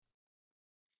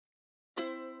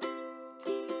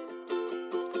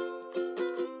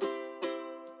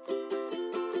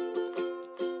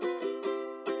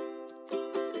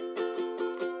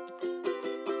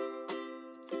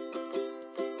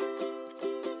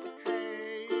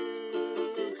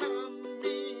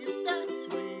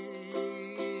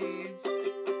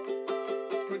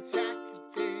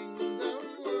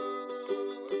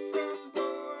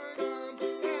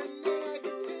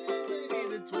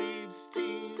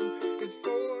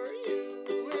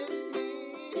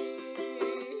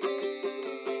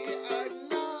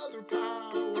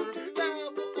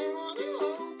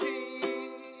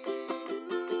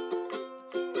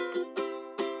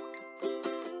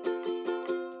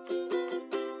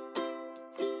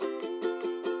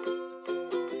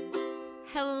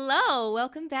Hello,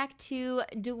 welcome back to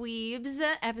Dweebs,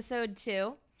 episode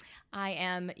 2. I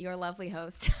am your lovely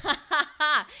host,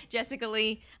 Jessica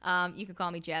Lee. You can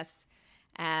call me Jess.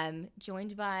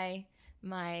 Joined by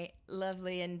my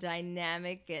lovely and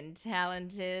dynamic and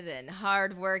talented and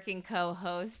hardworking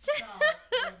co-host,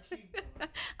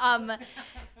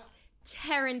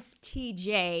 Terrence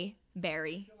T.J.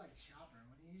 Barry. You're like Chopper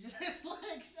when you just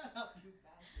like, shut up, you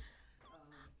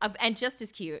bastard. And just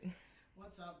as cute.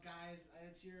 What's up, guys?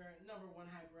 It's your number one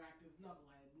hyperactive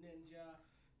knucklehead ninja,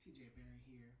 TJ Barry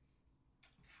here.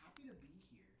 Happy to be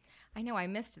here. I know, I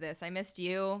missed this. I missed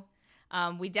you.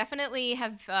 We definitely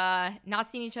have not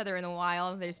seen each other in a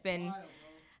while. There's been,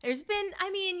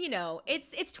 I mean, you know,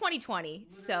 it's 2020,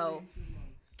 so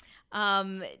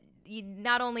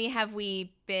not only have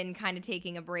we been kind of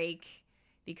taking a break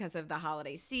because of the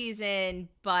holiday season,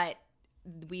 but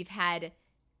we've had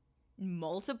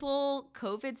multiple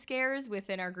COVID scares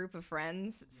within our group of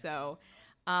friends. So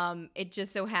it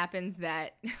just so happens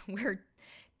that we're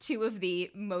two of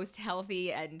the most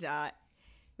healthy and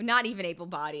not even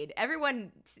able-bodied.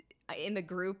 Everyone in the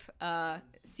group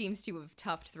seems to have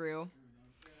toughed through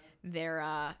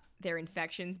their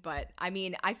infections. But I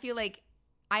mean, I feel like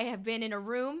I have been in a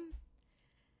room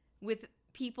with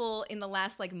people in the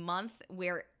last like month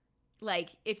where like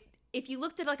if you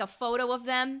looked at like a photo of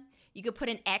them, you could put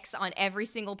an X on every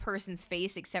single person's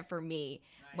face except for me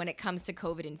when it comes to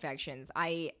COVID infections.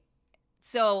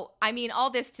 So I mean, all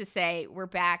this to say, we're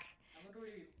back. I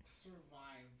literally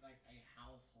survived like a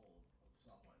household of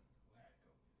someone who had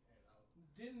COVID and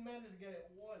didn't manage to get it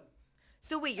once.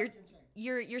 So wait,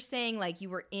 you're saying like you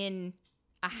were in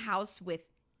a house with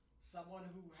someone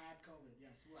who had COVID,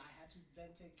 yes, who I had to then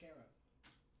take care of.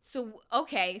 So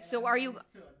okay, And so I are you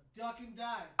managed to duck and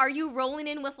dive? Are you rolling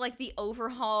in with like the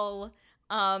overhaul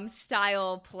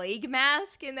style plague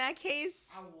mask in that case?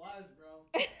 I was,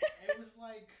 bro. It was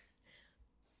like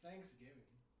Thanksgiving.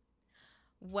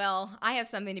 Well, I have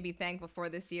something to be thankful for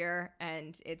this year,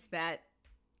 and it's that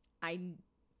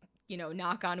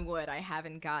knock on wood, I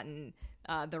haven't gotten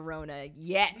the Rona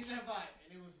yet. Neither have I,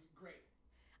 and it was great.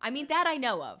 I mean, that I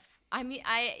know of. I mean,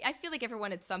 I feel like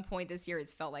everyone at some point this year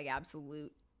has felt like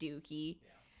absolute dookie. Yeah.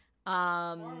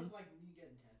 As far as like me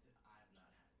getting tested, I have not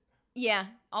had it. Yeah,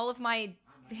 all of my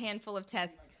handful of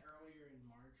tests. Like earlier in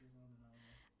March or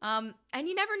something. And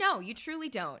you never know. You truly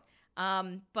don't.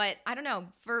 But I don't know.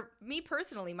 For me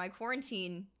personally, my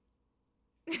quarantine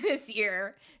this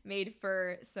year made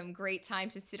for some great time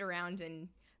to sit around and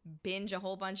binge a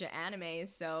whole bunch of animes.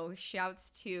 So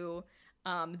shouts to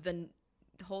the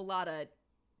whole lot of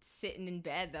sitting in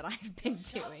bed that I've been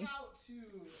doing. Shout out to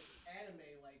anime,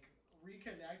 like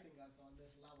reconnecting us on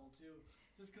this level too.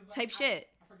 Just because type shit.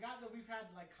 I forgot that we've had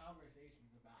like conversations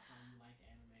about how you like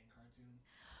anime and cartoons.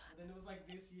 And then it was like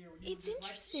this year. It's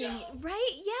interesting,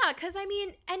 right? Yeah, because I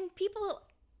mean, and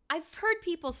I've heard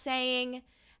people saying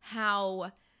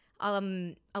how a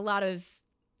lot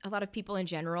of people in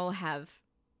general have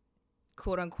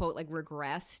quote unquote like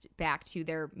regressed back to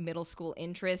their middle school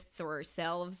interests or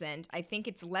selves, and I think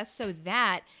it's less so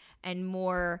that and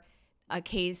more a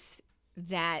case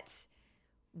that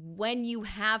when you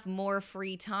have more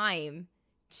free time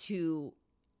to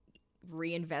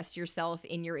reinvest yourself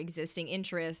in your existing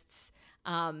interests,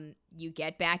 you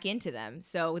get back into them.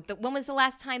 So when was the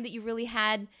last time that you really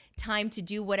had time to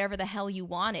do whatever the hell you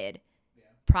wanted? Yeah.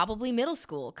 Probably middle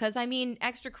school. Because, I mean,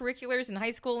 extracurriculars in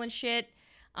high school and shit,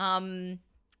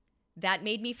 that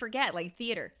made me forget. Like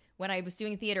theater. When I was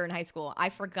doing theater in high school, I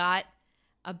forgot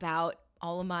about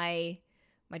all of my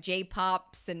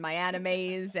J-pops and my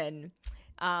animes. And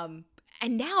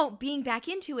now being back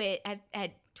into it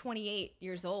at 28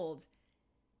 years old,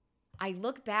 I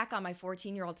look back on my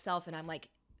 14-year-old self and I'm like,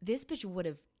 this bitch would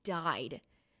have died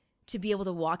to be able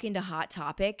to walk into Hot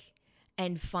Topic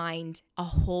and find a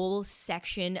whole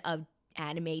section of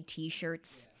anime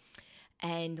t-shirts.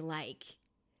 And like,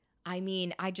 I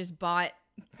mean, I just bought...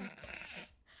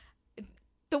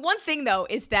 The one thing though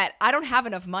is that I don't have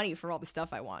enough money for all the stuff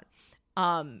I want.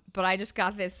 But I just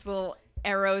got this little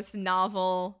Eros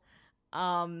novel,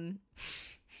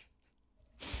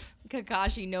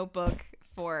 Kakashi notebook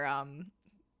for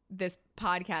this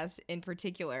podcast in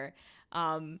particular,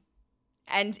 and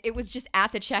it was just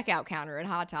at the checkout counter at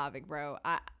Hot Topic, bro.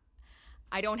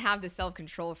 I don't have the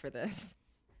self-control for this.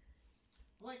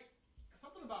 Like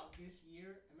something about this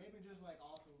year, and maybe just like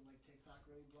also like TikTok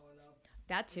really blowing up.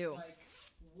 That too. It's like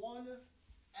one,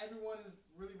 everyone has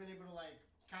really been able to like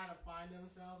kind of find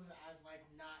themselves as like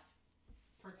not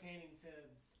pertaining to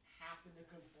have to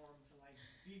conform to like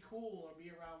be cool or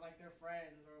be around like their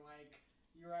friends, or like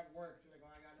you're at work, so like, oh,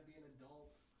 I gotta be an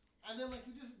adult. And then like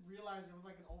you just realize it was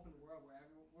like an open world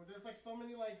where there's like so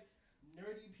many like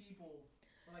nerdy people,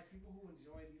 or like people who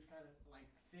enjoy these kind of like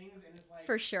things, and it's like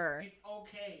For sure. it's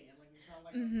okay, and like we found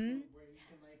like a group where you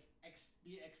can like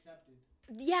be accepted.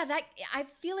 Yeah, that I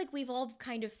feel like we've all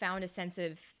kind of found a sense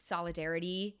of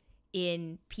solidarity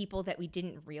in people that we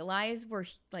didn't realize were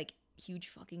like huge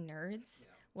fucking nerds. Yeah.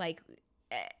 Like,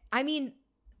 I mean,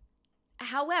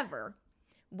 however,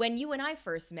 when you and I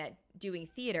first met doing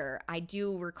theater, I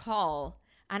do recall,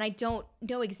 and I don't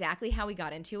know exactly how we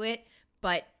got into it,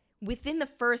 but within the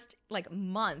first like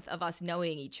month of us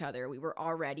knowing each other, we were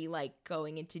already like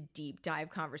going into deep dive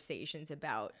conversations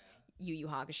about Yu Yu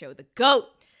Hakusho, the GOAT.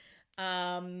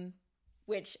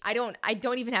 Which I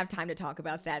don't even have time to talk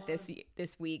about that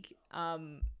this week.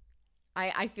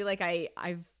 I feel like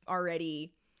I've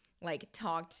already like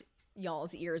talked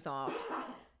y'all's ears off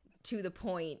to the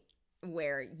point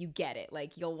where you get it.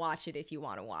 Like you'll watch it if you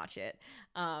want to watch it.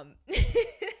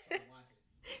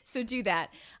 So do that.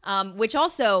 Which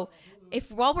also,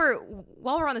 if while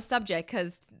we're on the subject,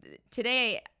 because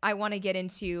today I want to get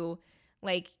into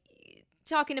like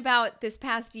talking about this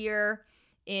past year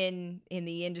in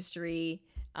the industry,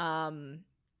 the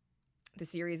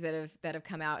series that have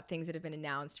come out, things that have been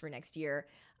announced for next year.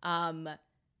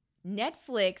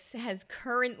 Netflix has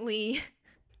currently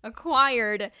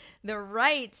acquired the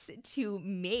rights to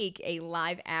make a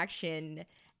live action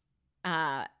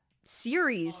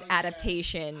series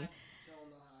adaptation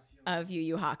of Yu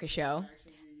Yu Hakusho.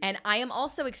 And I am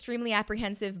also extremely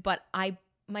apprehensive, but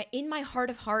in my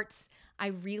heart of hearts, I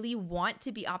really want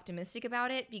to be optimistic about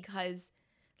it because,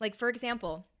 like, for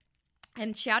example,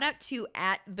 and shout out to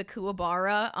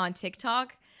 @theKuwabara on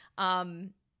TikTok.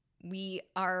 We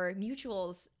are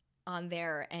mutuals on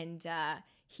there, and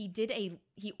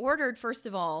he ordered, first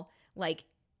of all, like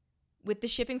with the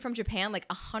shipping from Japan, like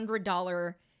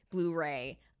 $100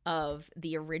 Blu-ray of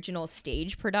the original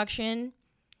stage production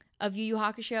of Yu Yu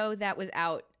Hakusho that was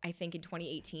out, I think, in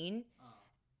 2018.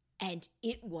 And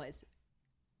it was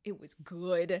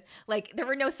good. Like, there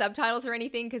were no subtitles or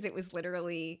anything because it was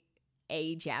literally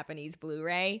a Japanese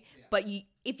Blu-ray. Yeah. But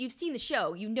if you've seen the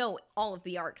show, you know all of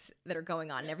the arcs that are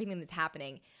going on and everything that's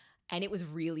happening. And it was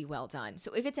really well done.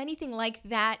 So if it's anything like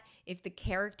that, if the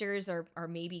characters are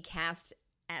maybe cast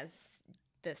as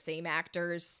the same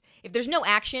actors, if there's no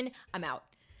action, I'm out.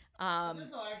 If there's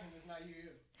no action, it's not you.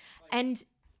 And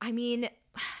I mean,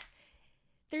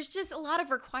 there's just a lot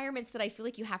of requirements that I feel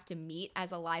like you have to meet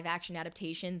as a live action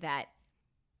adaptation that,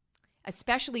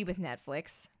 especially with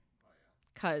Netflix,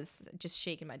 because just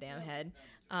shaking my damn head,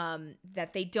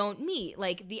 that they don't meet.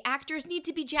 Like, the actors need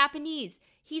to be Japanese.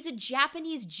 He's a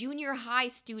Japanese junior high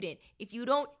student. If you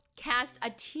don't cast a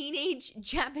teenage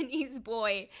Japanese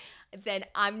boy, then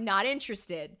I'm not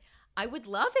interested. I would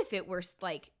love if it were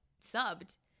like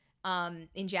subbed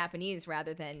in Japanese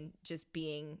rather than just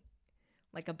being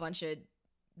like a bunch of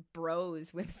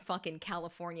bros with fucking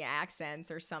California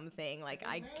accents or something. Like,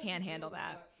 I can't handle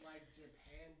that. What, like,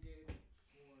 Japan did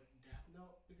for Death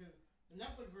Note, because the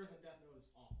Netflix version of Death Note is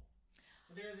awful.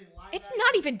 But there's a live It's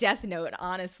not even Death Note,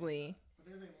 honestly. But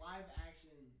there's a live action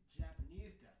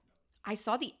Japanese Death Note. I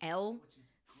saw the L which is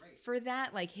great for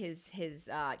that, like his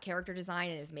character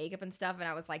design and his makeup and stuff, and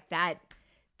I was like,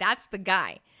 that's the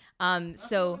guy. That's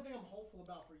so one thing I'm hopeful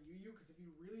about for Yu Yu, because if you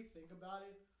really think about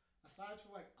it, aside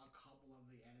from like a couple of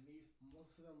the enemies,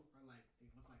 most of them are like, they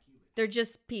look like humans. they're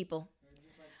just people. They're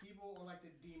just like people, or like the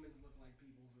demons look like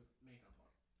people with makeup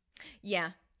on.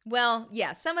 Yeah. Well,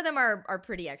 yeah, some of them are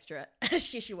pretty extra.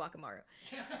 Shishu Wakamaru.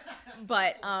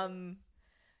 But on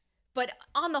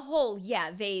the whole, yeah,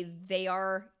 they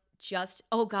are just,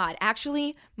 oh God,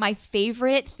 actually, my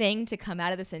favorite thing to come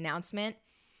out of this announcement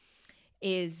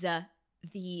is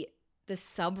the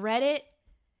subreddit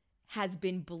has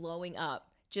been blowing up,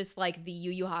 just like the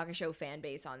Yu Yu Hakusho fan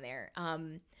base on there.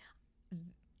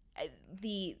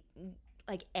 The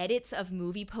like edits of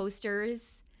movie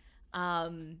posters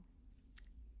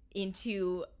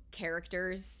into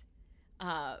characters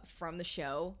from the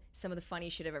show, some of the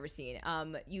funniest shit I've ever seen.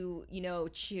 You know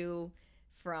Chu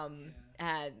from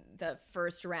the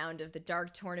first round of the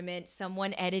Dark Tournament.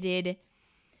 Someone edited,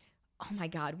 oh my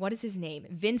God, what is his name?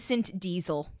 Vincent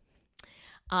Diesel,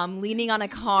 leaning on a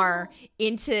car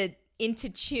into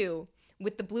Chu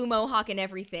with the blue mohawk and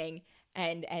everything.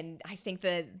 And I think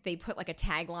that they put like a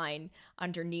tagline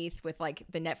underneath with like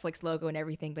the Netflix logo and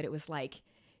everything, but it was like,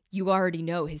 you already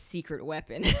know his secret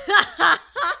weapon.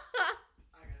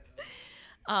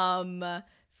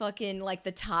 Fucking like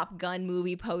the Top Gun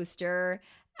movie poster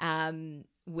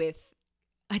with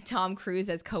Tom Cruise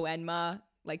as Koenma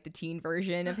like the teen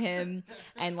version of him,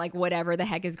 and like whatever the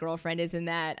heck his girlfriend is in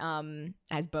that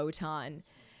as Botan. Tom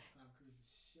Cruise is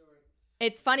short.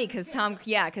 It's funny because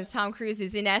Tom Cruise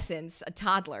is in essence a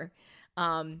toddler.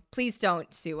 Please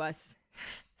don't sue us.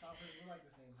 Tom Cruise, we're like the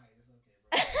same height.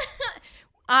 It's okay, bro.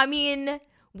 I mean,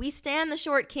 we stand the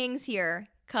short kings here,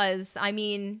 cause I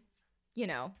mean, you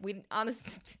know, we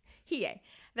honestly,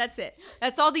 that's it.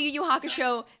 That's all the Yu Yu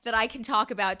Hakusho that I can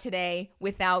talk about today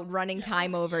without running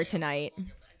time over tonight. We'll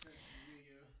get back to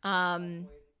Yu-Gi-Oh! At some point.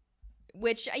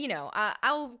 Which, you know,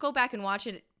 I'll go back and watch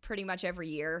it pretty much every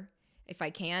year if I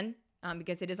can,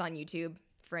 because it is on YouTube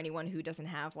for anyone who doesn't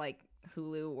have like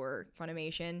Hulu or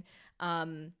Funimation.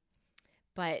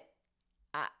 But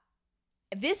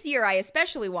this year I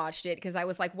especially watched it because I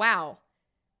was like, wow,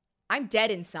 I'm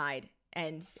dead inside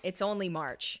and it's only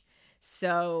March.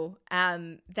 So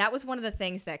that was one of the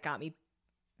things that got me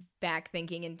back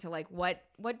thinking into like what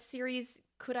series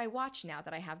could I watch now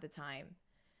that I have the time.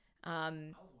 I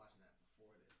was watching that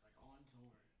before this, like on tour.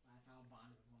 That's how I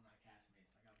bonded with one of my castmates.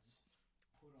 Like I would just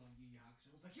put on Yu Yu Hakusho.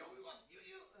 It was like, yo, we watched Yu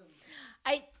Yu.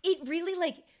 It really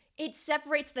like it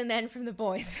separates the men from the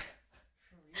boys.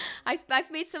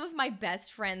 I've made some of my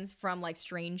best friends from like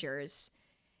strangers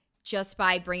just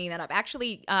by bringing that up.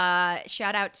 Actually,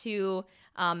 shout out to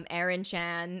Aaron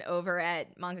Chan over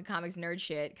at Manga Comics Nerd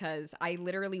Shit, because I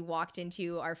literally walked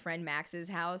into our friend Max's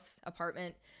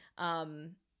apartment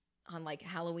on like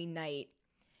Halloween night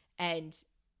and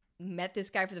met this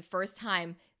guy for the first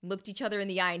time, looked each other in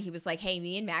the eye, and he was like, hey,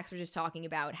 me and Max were just talking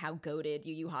about how goated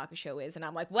Yu Yu Hakusho is. And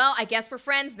I'm like, well, I guess we're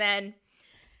friends then.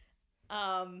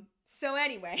 So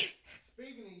anyway.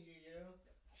 Speaking of Yu Yu,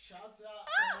 shouts out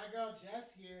to my girl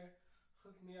Jess here.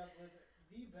 Hooked me up with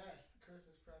the best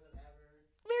Christmas present ever.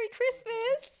 Merry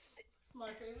Christmas. It's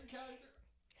my favorite character.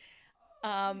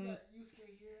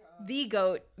 Yusuke here. The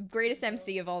GOAT, greatest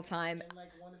MC of all time. And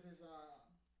like one of his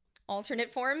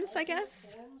Alternate forms, I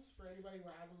guess. Forms for anybody who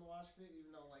hasn't watched it,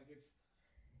 even though like it's.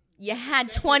 You had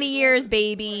 20 years,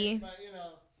 baby. But you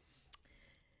know.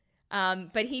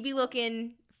 But he be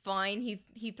looking fine.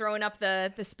 He throwing up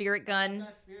the spirit gun.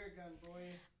 That spirit gun, boy.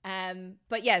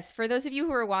 But yes, for those of you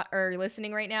who are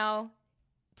listening right now,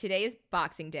 today is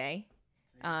Boxing Day,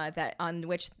 that on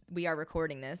which we are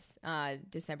recording this,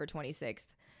 December 26th.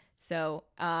 So,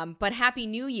 but Happy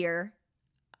New Year,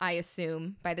 I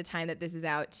assume, by the time that this is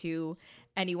out, to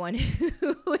anyone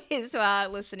who is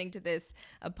listening to this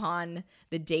upon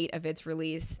the date of its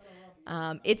release.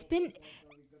 It hasn't been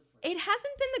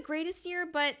the greatest year,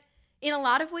 but in a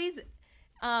lot of ways,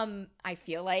 I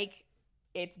feel like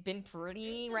it's been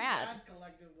pretty rad. Bad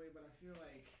collectively, but I feel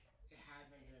like it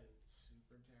hasn't been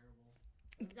super terrible.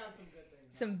 We've got some good things.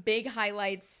 Some big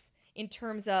highlights in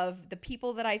terms of the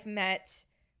people that I've met,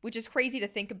 which is crazy to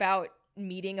think about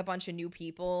meeting a bunch of new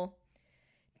people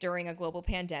during a global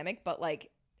pandemic. But like,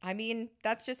 I mean,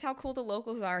 that's just how cool the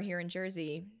locals are here in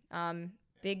Jersey.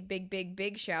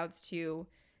 Big shouts to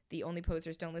the Only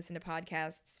Posers Don't Listen to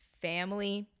Podcasts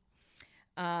family.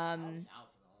 I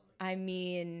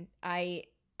mean, I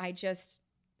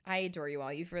adore you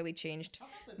all. You've really changed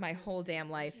my whole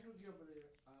damn life.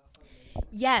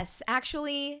 Yes,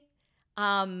 actually,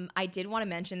 I did want to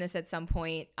mention this at some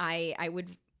point. I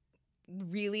would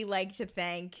really like to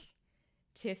thank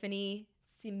Tiffany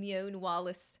Simeone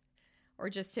Wallace, or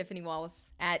just Tiffany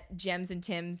Wallace, at Gems and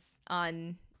Tims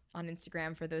on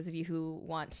Instagram, for those of you who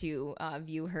want to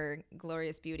view her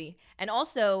glorious beauty. And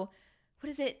also, what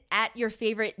is it? At Your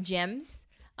Favorite Gems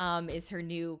is her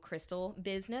new crystal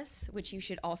business, which you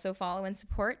should also follow and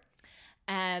support.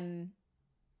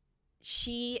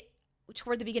 She,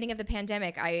 toward the beginning of the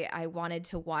pandemic, I wanted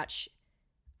to watch,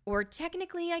 or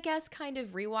technically, I guess, kind of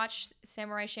rewatch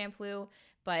Samurai Champloo.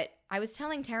 But I was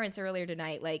telling Terrence earlier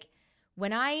tonight, like,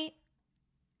 when I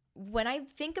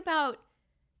think about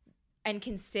and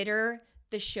consider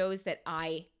the shows that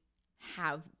I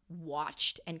have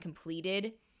watched and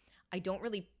completed, I don't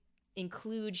really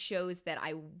include shows that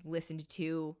I listened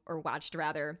to, or watched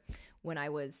rather, when I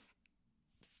was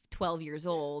 12 years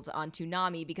old on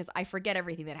Toonami, because I forget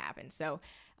everything that happened. So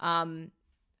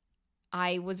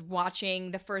I was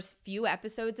watching the first few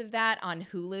episodes of that on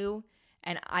Hulu,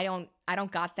 and I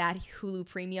don't got that Hulu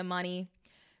premium money.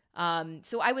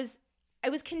 So I was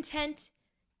content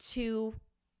to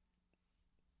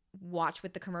watch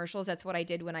with the commercials. That's what I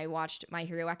did when I watched My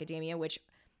Hero Academia, which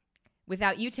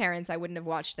without you, Terrence, I wouldn't have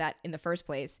watched that in the first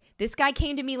place. This guy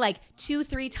came to me like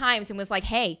 2-3 times and was like,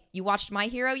 hey, you watched My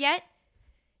Hero yet?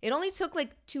 It only took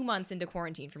like 2 months into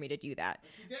quarantine for me to do that.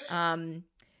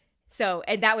 So,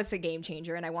 and that was a game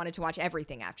changer, and I wanted to watch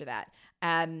everything after that.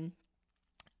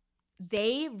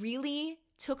 They really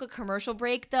took a commercial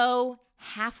break, though,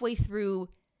 halfway through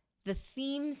the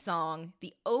theme song,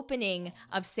 the opening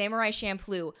of Samurai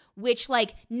Champloo, which,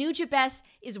 like, Nujabes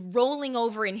is rolling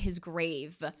over in his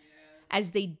grave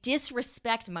as they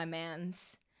disrespect my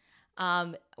mans.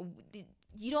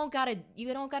 You don't gotta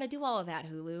do all of that,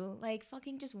 Hulu. Like,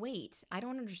 fucking just wait. I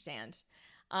don't understand.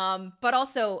 But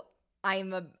also,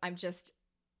 I'm just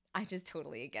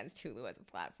totally against Hulu as a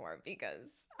platform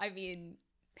because, I mean,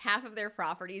 half of their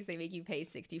properties, they make you pay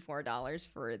 $64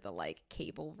 for the, like,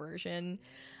 cable version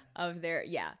of their,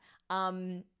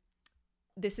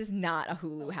 this is not a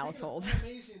Hulu household.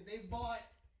 They bought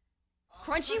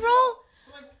Crunchyroll?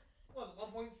 For like, what,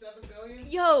 1.7 billion?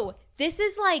 Yo, this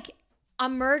is like a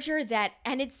merger that,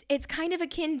 and it's kind of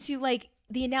akin to like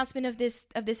the announcement of this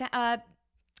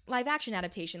live action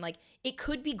adaptation. Like, it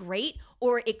could be great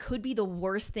or it could be the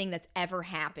worst thing that's ever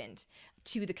happened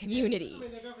to the community. I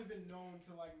mean, they've definitely been known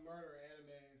to like murder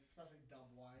animes, especially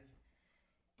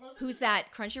dub-wise. Who's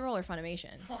that? Crunchyroll or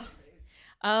Funimation? Funimation.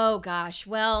 Oh gosh,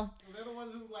 well. They're the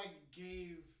ones who like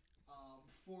gave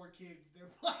 4Kids their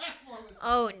platform.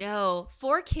 Oh no,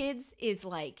 4Kids is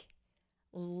like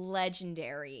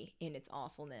legendary in its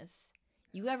awfulness.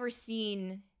 You ever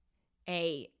seen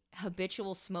a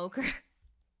habitual smoker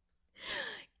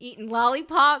eating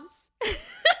lollipops? Yeah,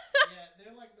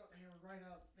 they're like, they're right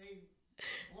up. They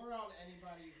blur out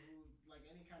anybody who like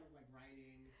any kind of like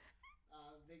writing.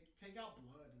 They take out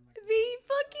blood. And, like, They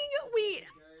fucking wait.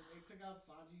 They took out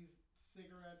Sanji's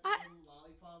cigarettes and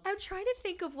lollipops. I'm trying to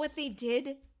think of what they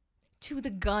did to the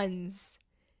guns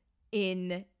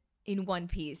in One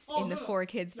Piece in the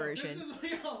 4Kids version.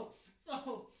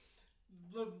 So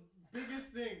the biggest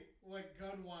thing, like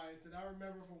gun-wise, that I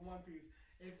remember from One Piece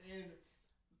is in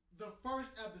the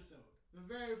first episode, the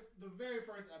very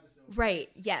first episode. Right.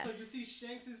 Yes. So you see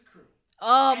Shanks' crew.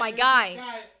 Oh and my guy,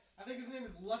 god. I think his name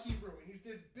is Lucky Brew, and he's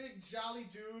this big jolly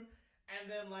dude. And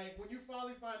then like when you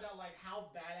finally find out like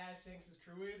how badass Shanks'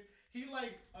 crew is, he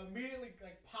like immediately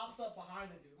like pops up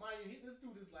behind this dude. Mind you, this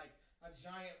dude is like a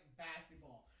giant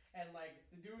basketball, and like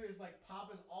the dude is like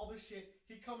popping all the shit.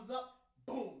 He comes up,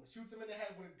 boom, shoots him in the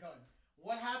head with a gun.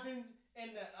 What happens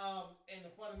in the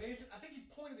Funimation? I think he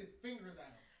pointed his fingers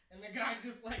at him, and the guy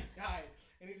just like died,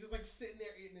 and he's just like sitting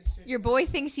there eating this shit. Your boy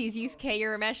thinks he's Yusuke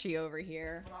Urameshi over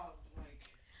here. But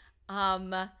I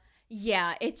was like,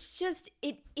 yeah, it's just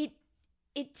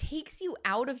it takes you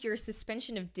out of your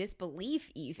suspension of disbelief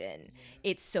even.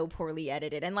 It's so poorly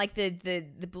edited. And like the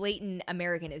blatant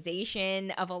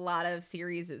Americanization of a lot of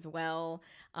series as well.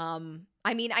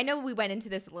 I mean, I know we went into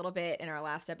this a little bit in our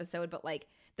last episode, but like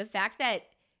the fact that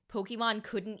Pokemon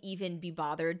couldn't even be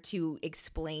bothered to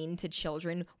explain to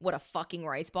children what a fucking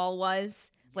rice ball was.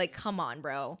 Like, come on,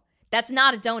 bro. That's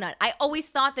not a donut. I always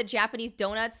thought that Japanese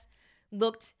donuts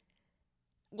looked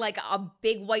like a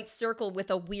big white circle with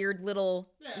a weird little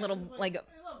like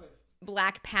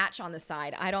black patch on the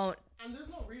side. I don't. And there's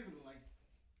no reason to like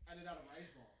edit out a rice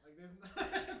ball. Like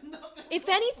there's nothing. If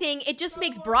anything, it just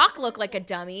makes Brock look like a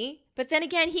dummy. But then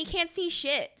again, he can't see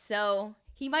shit, so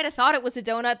he might have thought it was a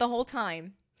donut the whole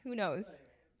time. Who knows?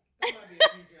 That might be a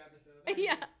future episode.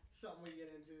 Yeah. Something we get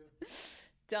into.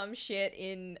 Dumb shit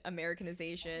in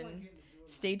Americanization.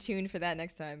 Stay tuned for that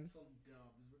next time. Some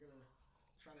dubs. We're gonna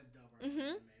try to dub our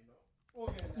anime, but we'll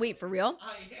get into Wait, that for later. real?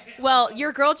 Yeah. Well,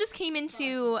 your girl just came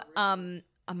into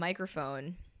a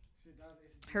microphone, She does.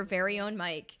 It's her very own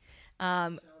mic,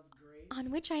 Sounds great. on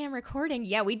which I am recording.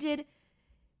 Yeah, we did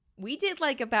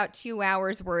like about 2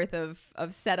 hours worth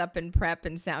of setup and prep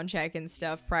and sound check and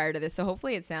stuff prior to this, so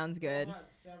hopefully it sounds good. We had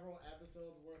several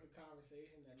episodes worth of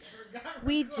conversation that never got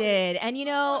We recorded. did, and you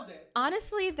know, Loved it.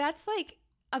 honestly, that's like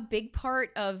a big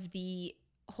part of the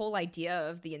whole idea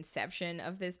of the inception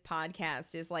of this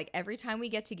podcast is like every time we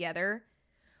get together,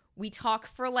 we talk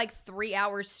for like 3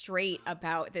 hours straight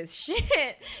about this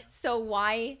shit. So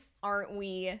why aren't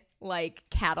we like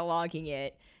cataloging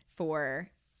it for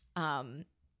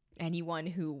anyone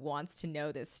who wants to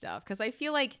know this stuff? Because I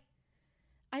feel like,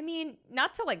 I mean,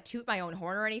 not to like toot my own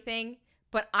horn or anything,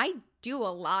 but I do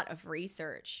a lot of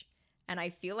research and I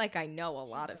feel like I know a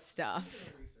lot of stuff.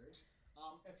 Speaking of research,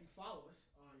 if you follow us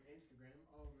on Instagram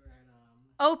over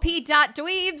at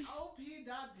op.dweebs.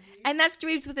 op.dweebs. And that's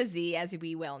dweebs with a Z, as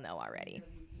we well know already.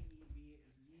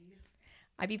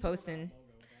 I be posting.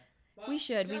 But We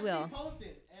should, we Jess will. Be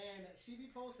posting, and she be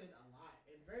posting a lot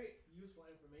and very useful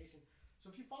information. So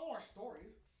if you follow our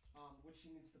stories, which she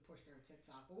needs to push to her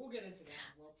TikTok, but we'll get into that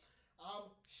as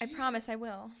well. I promise I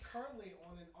will. Currently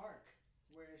on an arc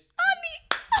where On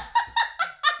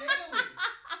daily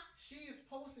she is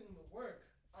posting the work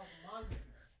of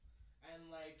mangakas and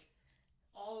like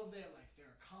all of their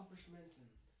accomplishments and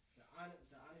their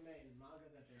the anime and manga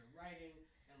that they're writing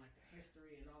and like the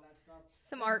history and all that stuff.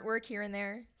 Some artwork here and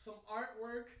there. Some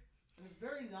artwork. And it's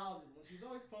very knowledgeable. She's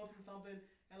always posting something,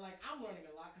 and like I'm learning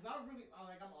a lot because I'm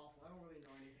awful. I don't really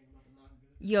know anything about the manga.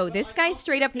 Yo, this guy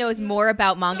straight up knows more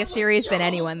about manga series than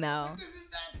anyone, though. This is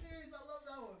that series. I love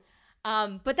that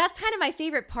one. But that's kind of my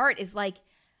favorite part is like,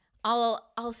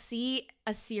 I'll see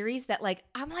a series that like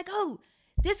I'm like, oh,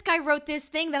 this guy wrote this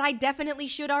thing that I definitely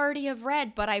should already have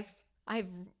read, but I've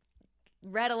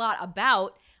read a lot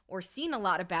about or seen a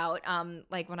lot about.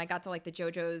 Like when I got to like the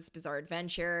JoJo's Bizarre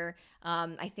Adventure,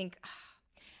 I think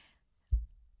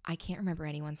I can't remember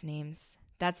anyone's names.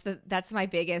 That's my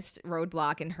biggest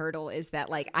roadblock and hurdle is that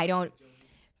like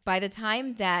by the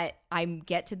time that I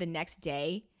get to the next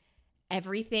day,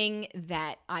 everything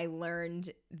that I learned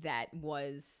that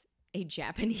was a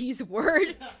Japanese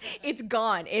word, it's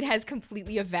gone. It has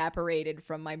completely evaporated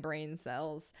from my brain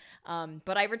cells.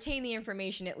 But I retain the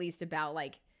information at least about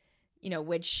like, you know,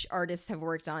 which artists have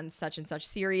worked on such and such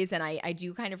series. And I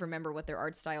do kind of remember what their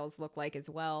art styles look like as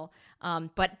well.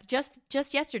 But just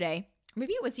yesterday,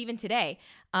 maybe it was even today,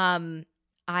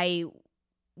 I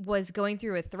was going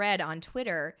through a thread on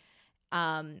Twitter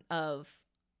of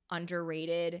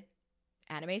underrated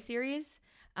anime series.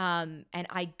 And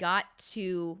I got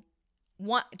to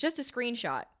just a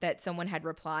screenshot that someone had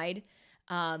replied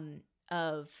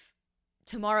of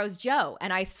Tomorrow's Joe.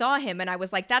 And I saw him and I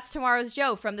was like, that's Tomorrow's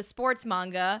Joe from the sports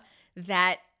manga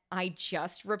that I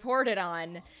just reported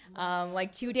on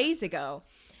like 2 days ago.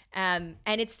 And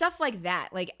it's stuff like that.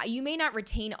 Like you may not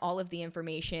retain all of the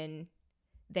information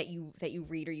that you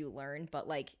read or you learn, but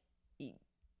like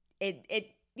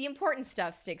it the important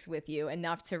stuff sticks with you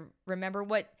enough to remember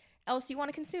what else you want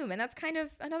to consume. And that's kind of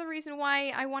another reason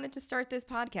why I wanted to start this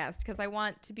podcast, because I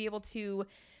want to be able to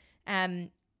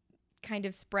kind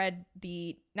of spread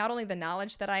not only the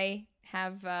knowledge that I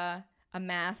have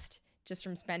amassed just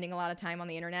from spending a lot of time on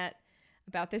the internet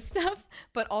about this stuff,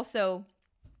 but also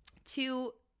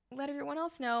to let everyone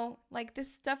else know, like,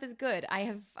 this stuff is good.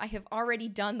 I have already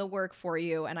done the work for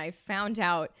you, and I found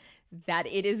out that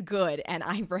it is good, and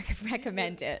I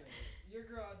recommend it. Your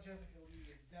girl Jessica Lee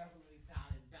is definitely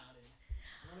about it.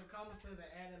 When it comes to the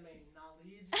anime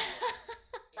knowledge,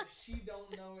 if she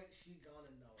don't know it, she gonna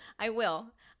know it. I will.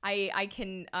 I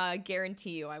can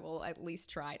guarantee you I will at least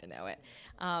try to know it.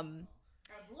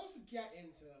 Let's get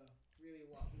into really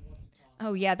what we want to talk about.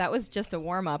 Oh, yeah, that was just a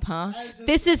warm-up, huh?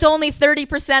 This is only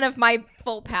 30% of my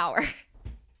full power.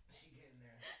 She getting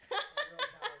there. Her real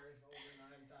power is over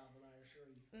 9,000, I assure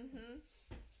you. Mm-hmm.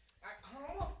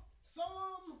 So,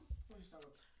 what you start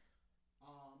with?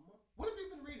 What have you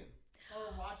been reading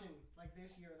or watching like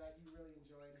this year that you really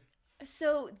enjoyed?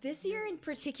 So this year in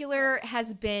particular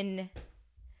has been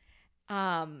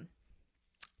a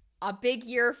big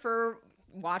year for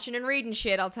watching and reading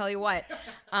shit, I'll tell you what.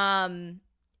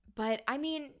 But I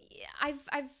mean, I've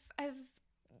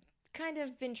kind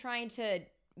of been trying to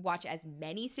watch as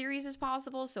many series as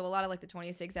possible. So a lot of like the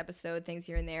 26 episode things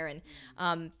here and there,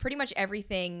 and pretty much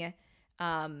everything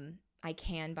I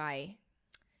can by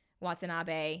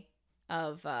Watanabe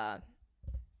of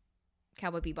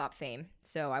Cowboy Bebop fame.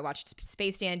 So I watched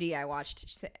Space Dandy, I watched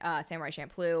Samurai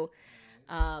Champloo,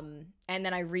 and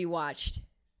then I rewatched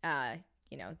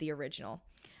the original,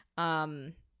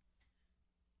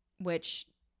 which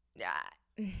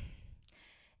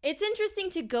it's interesting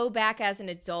to go back as an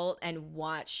adult and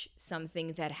watch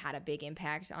something that had a big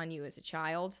impact on you as a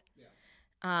child.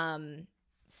 Yeah.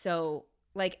 So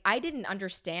like I didn't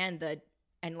understand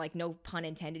and like no pun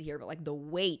intended here, but like the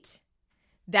weight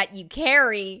that you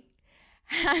carry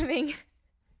having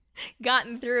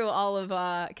gotten through all of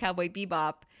Cowboy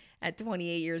Bebop at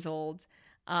 28 years old.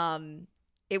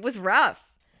 It was rough.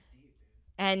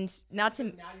 And not to...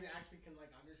 Now you actually can, like,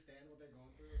 understand what they're going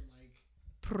through and, like...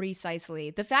 Precisely.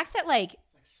 The fact that, like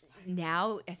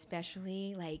now,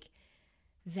 especially, like,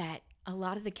 that a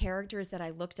lot of the characters that I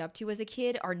looked up to as a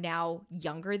kid are now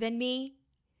younger than me.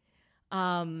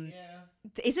 Isn't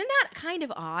that kind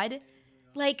of odd?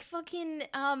 Like, fucking...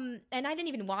 and I didn't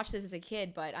even watch this as a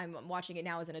kid, but I'm watching it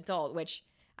now as an adult, which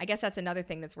I guess that's another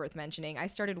thing that's worth mentioning. I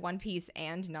started One Piece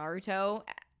and Naruto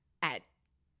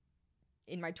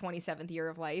in my 27th year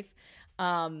of life,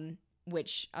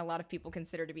 which a lot of people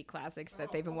consider to be classics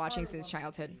that they've been watching since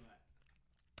childhood.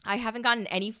 I haven't gotten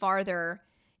any farther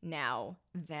now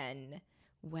than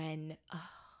when...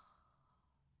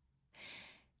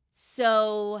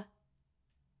 So,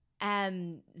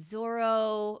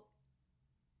 Zoro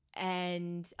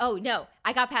and... Oh, no,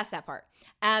 I got past that part.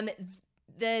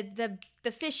 The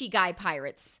fishy guy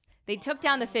pirates. They took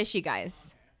down the fishy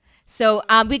guys. So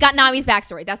we got Nami's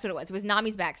backstory. That's what it was. It was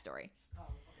Nami's backstory.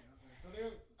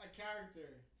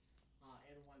 character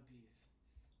in One Piece.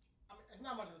 I mean, it's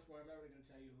not much of a spoiler. I'm not really going to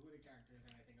tell you who the character is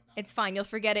or anything about It's it. fine. You'll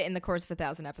forget it in the course of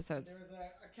 1,000 episodes. There's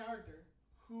a character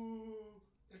who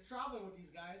is traveling with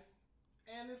these guys,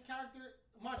 and this character,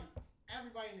 mind you,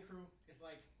 everybody in the crew is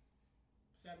like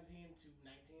 17 to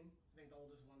 19. I think the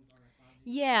oldest ones are Sanji.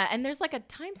 Yeah, and there's like a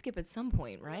time skip at some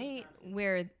point, right?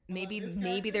 Where maybe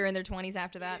they're in their 20s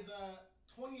after that. Is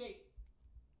 28.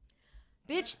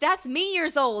 Bitch, that's me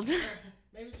years old.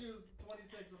 Maybe she was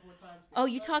 26 before time skip. Oh,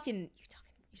 you talking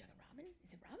Robin?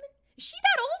 Is it Robin? Is she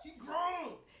that old? She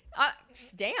grown.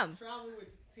 Damn. Traveling with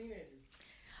teenagers.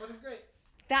 But it's great.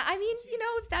 That, I mean, you know,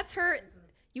 if that's her,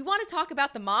 you want to talk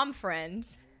about the mom friend,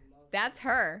 that's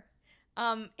her.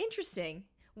 Interesting.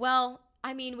 Well,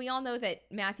 I mean, we all know that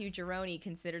Matthew Gironi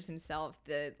considers himself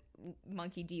the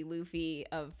Monkey D. Luffy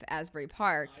of Asbury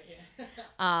Park.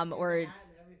 Or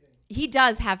he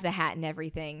does have the hat and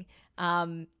everything.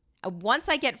 Once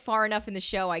I get far enough in the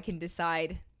show, I can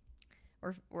decide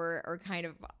or kind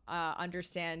of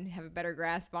understand, have a better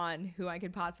grasp on who I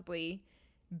could possibly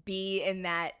be in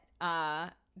that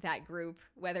that group,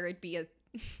 whether it be a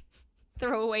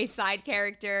throwaway side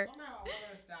character. Somehow I want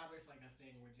to establish like a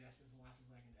thing where Jess just watches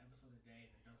like an episode a day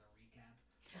and then does a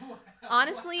recap.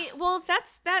 Honestly, well,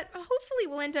 that hopefully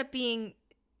will end up being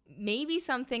maybe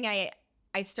something I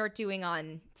start doing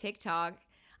on TikTok.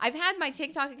 I've had my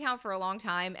TikTok account for a long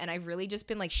time, and I've really just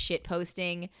been like shit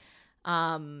posting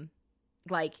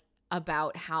like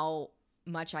about how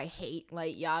much I hate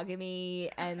Light Yagami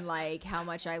and like how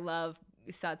much I love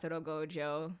Satoru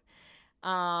Gojo.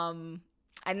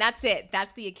 And that's it.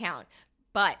 That's the account.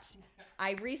 But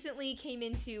I recently came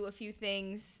into a few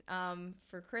things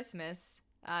for Christmas.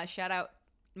 Shout out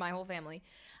my whole family.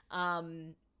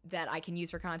 That I can use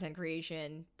for content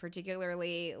creation,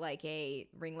 particularly like a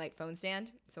ring light phone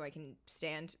stand, so I can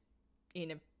stand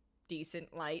in a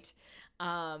decent light.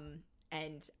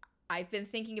 And I've been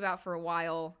thinking about for a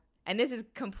while, and this is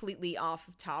completely off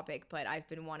of topic, but I've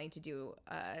been wanting to do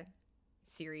a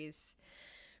series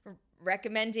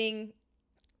recommending,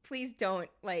 please don't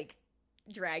like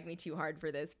drag me too hard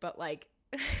for this, but like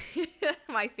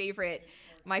my favorite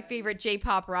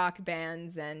J-pop rock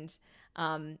bands, and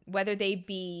whether they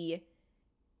be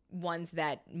ones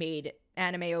that made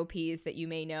anime OPs that you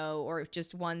may know, or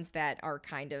just ones that are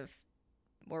kind of,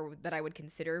 or that I would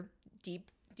consider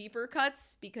deeper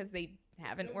cuts because they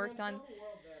haven't worked on.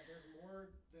 There's more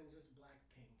than just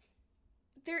Blackpink.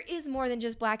 There is more than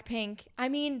just Blackpink. I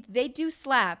mean, they do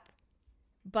slap,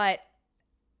 but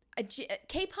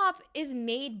K-pop is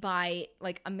made by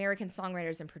like American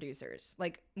songwriters and producers.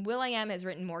 Like will.i.am has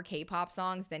written more K-pop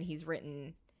songs than he's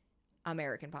written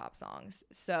American pop songs.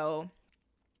 So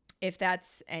if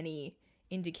that's any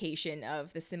indication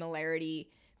of the similarity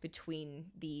between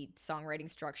the songwriting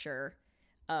structure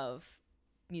of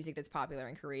music that's popular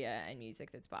in Korea and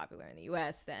music that's popular in the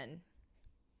US, then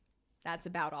that's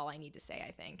about all I need to say,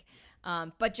 I think.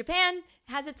 But Japan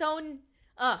has its own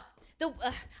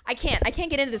I can't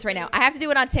get into this right now. I have to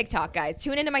do it on TikTok, guys.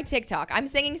 Tune into my TikTok. I'm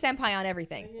singing senpai on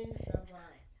everything.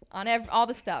 On all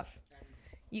the stuff.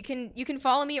 You can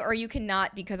follow me or you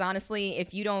cannot, because honestly,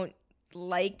 if you don't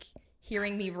like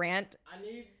hearing me rant, I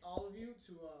need all of you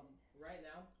to right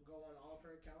now go on all of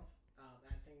her accounts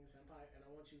at Singing Senpai, and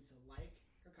I want you to like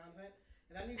her content,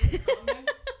 and I need you to comment,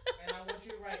 and I want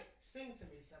you to write "Sing to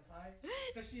me, Senpai,"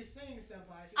 because she is singing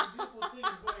Senpai. She has a beautiful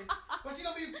singing voice, but she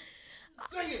don't be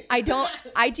singing. I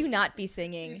do not be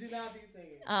singing. You do not be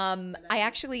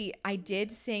singing. I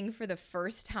did sing for the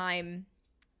first time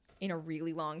in a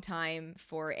really long time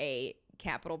for a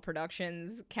Capitol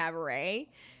Productions cabaret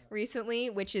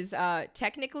recently, which is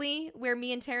technically where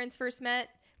me and Terrence first met.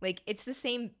 Like, it's the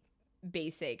same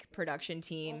basic production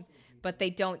team, but they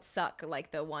don't suck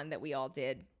like the one that we all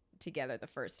did together the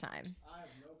first time.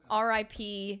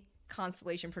 R.I.P.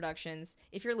 Constellation Productions.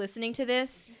 If you're listening to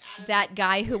this, that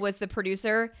guy who was the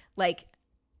producer, like,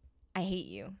 I hate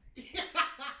you.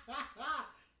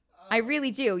 I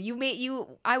really do.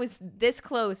 I was this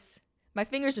close. My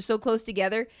fingers are so close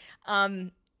together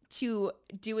to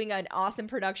doing an awesome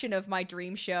production of my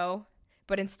dream show,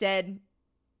 but instead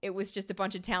it was just a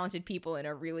bunch of talented people in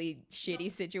a really shitty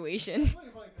situation. It's really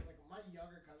funny because like my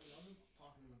younger cousin, I was just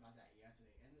talking to him about that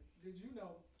yesterday, and did you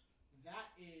know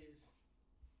that is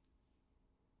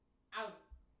out of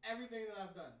everything that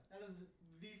I've done, that is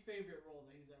the favorite role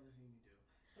that he's ever seen me do.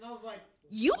 And I was like,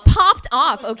 you popped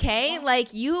off, okay?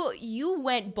 Like you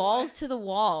went balls to the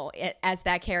wall as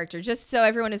that character. Just so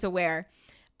everyone is aware,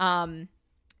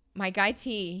 my guy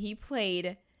T, he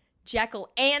played Jekyll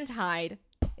and Hyde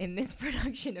in this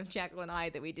production of Jekyll and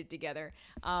Hyde that we did together.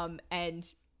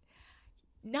 And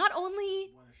not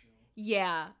only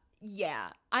Yeah. Yeah.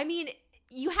 I mean,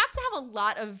 you have to have a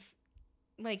lot of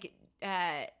like Takes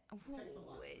a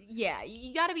lot. yeah,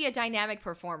 you got to be a dynamic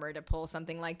performer to pull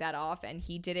something like that off, and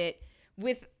he did it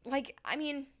with like I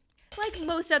mean, like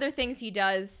most other things he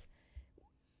does,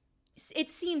 it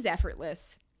seems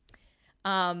effortless.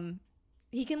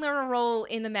 He can learn a role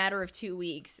in the matter of 2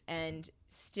 weeks and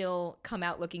still come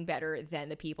out looking better than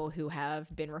the people who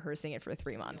have been rehearsing it for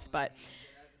 3 months. But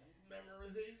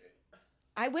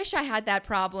I wish I had that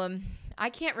problem. I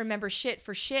can't remember shit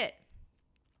for shit.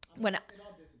 When It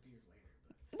all disappears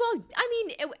later. well, I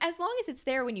mean, as long as it's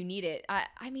there when you need it.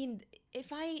 I mean,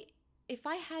 if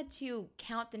I had to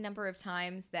count the number of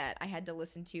times that I had to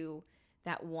listen to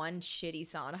that one shitty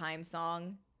Sondheim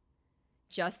song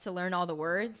just to learn all the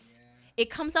words, it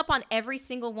comes up on every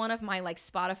single one of my like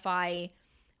Spotify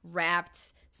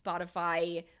Wrapped,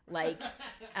 Spotify like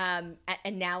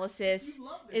analysis. You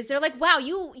love this Is they're like, wow,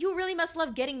 you really must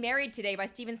love Getting Married Today by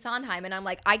Stephen Sondheim. And I'm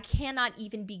like, I cannot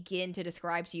even begin to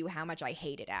describe to you how much I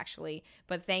hate it, actually.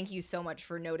 But thank you so much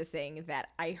for noticing that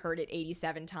I heard it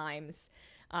 87 times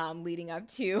leading up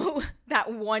to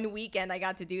that one weekend I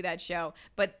got to do that show.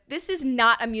 But this is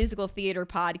not a musical theater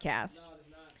podcast. No, it's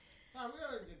not. Sorry, we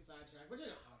always get sidetracked, but you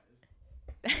know how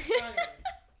it is. Anyway,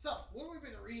 so, what have we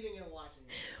been reading and watching?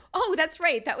 Oh, that's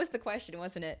right. That was the question,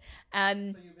 wasn't it? So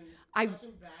you've been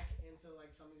touching back into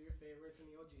like some of your favorites in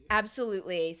the OG.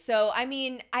 Absolutely. So, I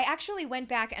mean, I actually went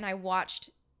back and I watched,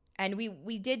 and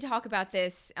we did talk about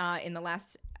this in the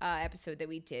last episode that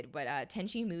we did, but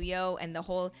Tenchi Muyo and the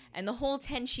whole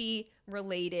Tenchi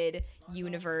related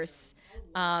universe.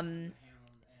 I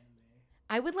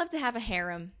would love to have a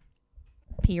harem.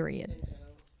 Period.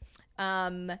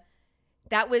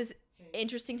 That was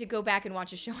interesting to go back and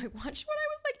watch a show I watched when I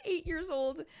was like 8 years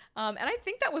old. And I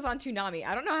think that was on Toonami.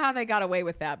 I don't know how they got away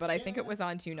with that, but I think it was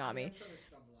on Toonami.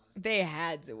 They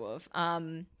had to have.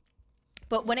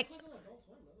 But when it...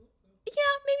 Yeah,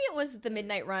 maybe it was the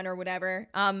Midnight Run or whatever.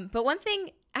 But one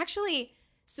thing, actually,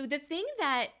 so the thing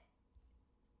that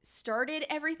started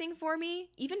everything for me,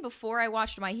 even before I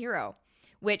watched My Hero,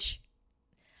 which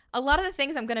a lot of the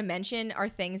things I'm going to mention are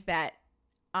things that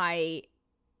I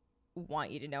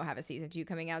want you to know have a season 2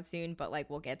 coming out soon, but like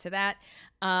we'll get to that.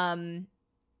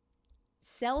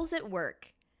 Cells at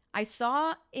Work. I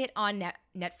saw it on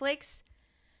Netflix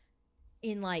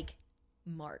in like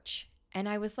March, and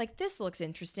I was like, this looks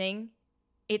interesting.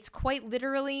 It's quite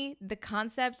literally the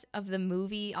concept of the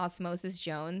movie Osmosis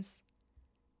Jones,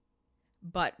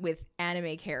 but with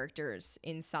anime characters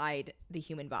inside the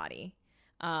human body.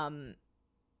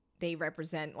 They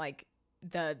represent like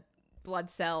the blood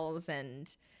cells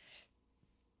and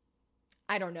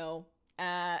I don't know,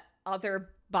 other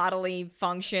bodily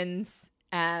functions.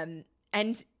 And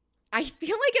I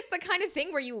feel like it's the kind of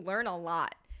thing where you learn a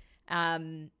lot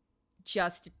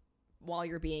just while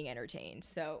you're being entertained.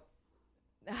 So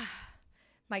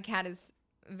my cat is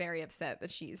very upset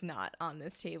that she's not on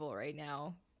this table right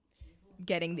now,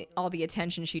 getting all the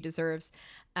attention she deserves.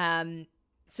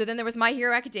 So then there was My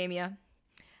Hero Academia.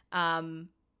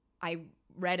 I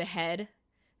read ahead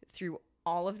through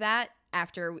all of that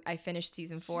after I finished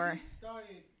season 4. She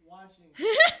started watching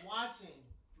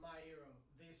My Hero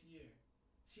this year.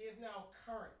 She is now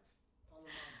current on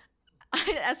the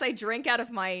manga. As I drink out of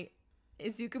my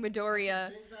Izuku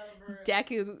Midoriya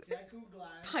Deku glass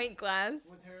pint glass.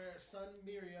 with her son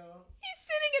Mirio. He's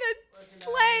sitting in a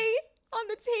sleigh on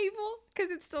the table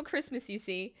because it's still Christmas, you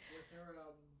see. With her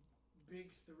Big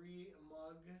 3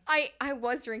 mug. I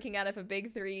was drinking out of a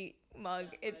Big 3 mug.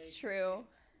 Yeah, it's like, true.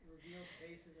 It reveals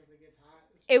faces as it gets hot.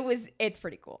 It's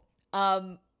pretty cool.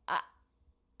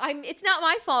 It's not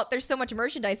my fault there's so much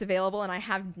merchandise available and I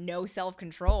have no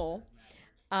self-control.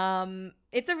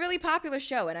 It's a really popular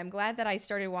show and I'm glad that I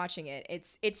started watching it.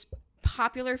 It's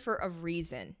popular for a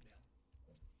reason.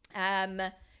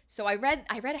 So I read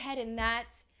ahead in that.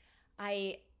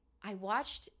 I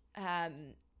watched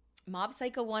Mob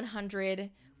Psycho 100,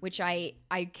 which I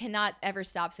cannot ever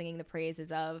stop singing the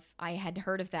praises of. I had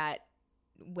heard of that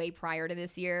way prior to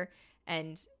this year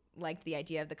and liked the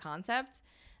idea of the concept.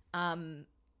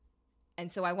 And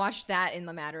so I watched that in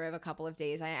the matter of a couple of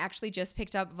days. I actually just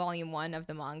picked up volume 1 of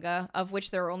the manga, of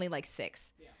which there are only like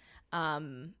 6. Yeah.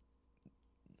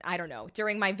 I don't know.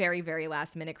 During my very, very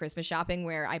last minute Christmas shopping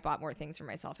where I bought more things for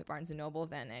myself at Barnes & Noble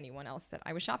than anyone else that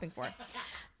I was shopping for.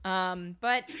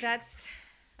 But that's,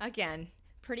 again,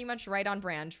 pretty much right on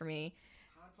brand for me.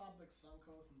 Hot Topic,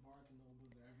 Suncoast, and Barnes & Noble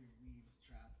are every weeb's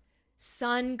trap.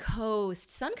 Suncoast.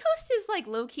 Suncoast is like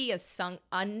low-key a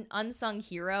unsung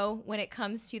hero when it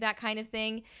comes to that kind of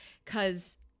thing.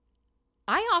 Because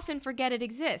I often forget it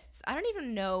exists. I don't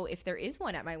even know if there is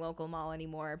one at my local mall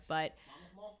anymore, but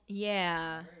Monmouth Mall?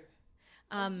 yeah. There is.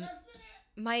 Um, It's just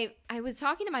there. I was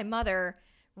talking to my mother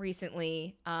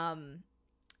recently. I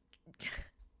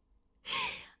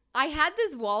had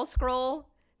this wall scroll,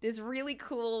 this really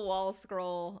cool wall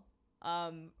scroll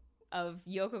of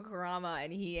Yoko Kurama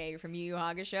and Hiei from Yu Yu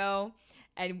Hakusho,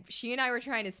 and she and I were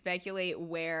trying to speculate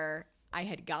where I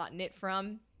had gotten it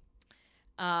from.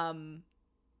 And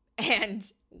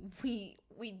we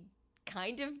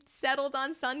kind of settled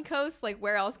on Suncoast. Like,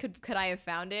 where else could I have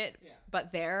found it? Yeah.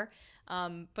 But there.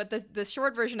 But the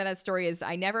short version of that story is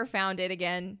I never found it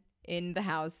again in the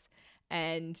house,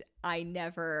 and I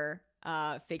never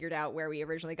figured out where we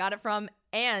originally got it from,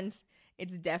 and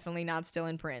it's definitely not still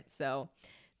in print. So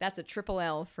that's a triple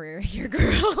L for your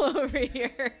girl over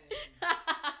here.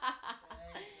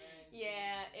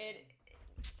 Yeah,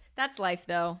 that's life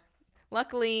though.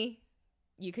 Luckily,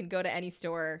 you can go to any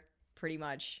store pretty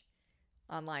much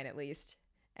online at least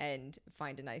and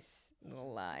find a nice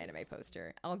little anime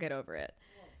poster. I'll get over it.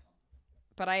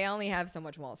 But I only have so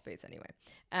much wall space anyway.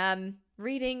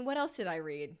 Reading, what else did I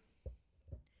read?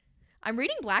 I'm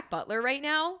reading Black Butler right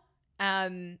now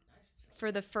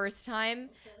for the first time,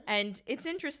 and it's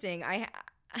interesting. I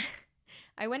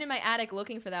went in my attic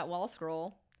looking for that wall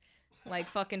scroll, like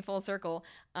fucking full circle,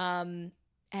 and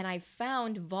I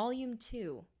found volume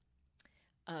 2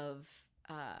 of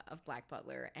Black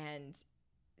Butler, and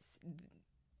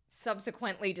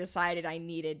subsequently decided I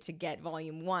needed to get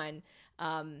volume 1,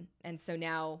 and so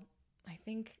now I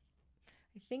think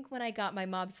when I got my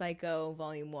Mob Psycho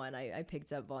volume 1, I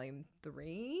picked up volume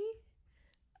 3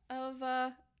 of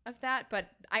that, but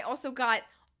I also got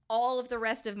all of the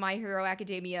rest of My Hero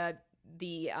Academia,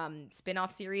 the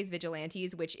spin-off series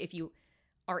Vigilantes, which if you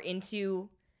are into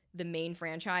the main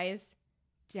franchise,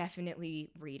 definitely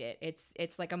read it.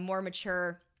 It's like a more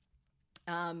mature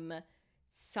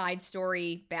side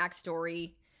story,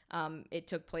 backstory. It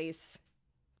took place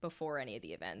before any of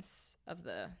the events of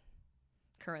the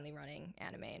currently running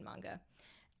anime and manga.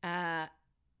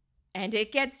 And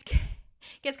it gets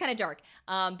kind of dark.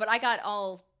 But I got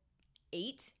all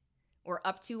 8 or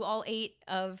up to all 8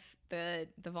 of the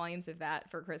volumes of that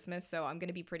for Christmas, so I'm going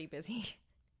to be pretty busy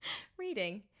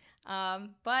reading.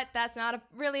 But that's not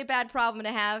really a bad problem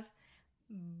to have.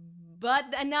 But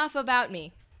enough about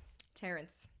me.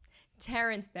 Terrence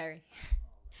Berry.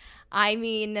 I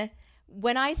mean,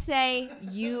 when I say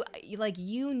you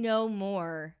know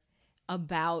more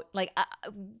about, like,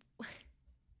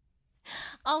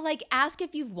 I'll like ask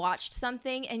if you've watched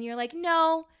something and you're like,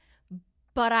 no,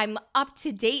 but I'm up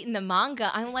to date in the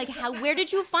manga. I'm like, where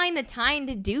did you find the time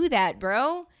to do that,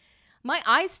 bro? My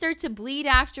eyes start to bleed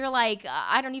after, like,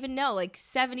 I don't even know, like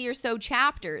 70 or so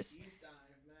chapters. Deep dive,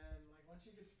 man. Like, once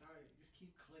you get started, you just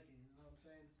keep clicking. You know what I'm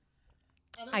saying?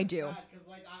 I do. Because,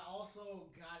 like, I also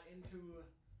got into,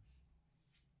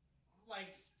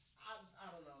 like, I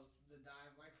don't know, the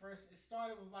dive. Like, first, it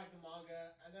started with, like, the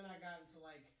manga, and then I got into,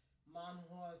 like,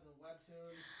 manhwas and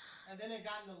webtoons, and then it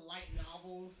got into light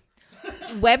novels.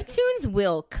 Webtoons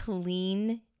will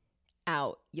clean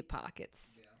out your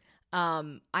pockets. Yeah.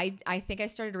 I think I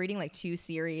started reading like 2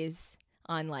 series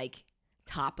on like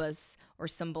Tapas or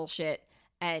some bullshit,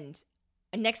 and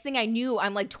next thing I knew,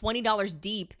 I'm like $20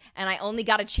 deep, and I only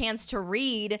got a chance to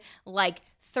read like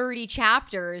 30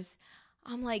 chapters.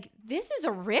 I'm like, this is a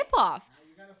ripoff.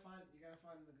 You gotta find the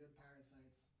good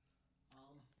parasites.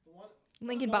 The one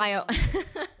Link in bio. The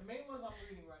main ones I'm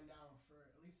reading right now, for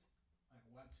at least like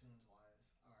webtoons wise,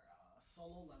 are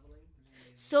Solo Leveling.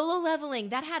 Solo Leveling,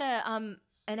 that had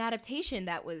an adaptation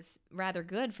that was rather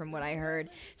good from what I heard.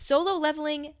 Solo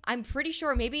Leveling, I'm pretty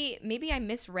sure maybe I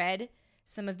misread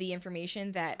some of the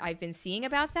information that I've been seeing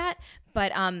about that,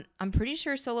 but I'm pretty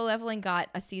sure Solo Leveling got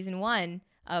a season 1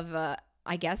 of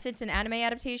I guess it's an anime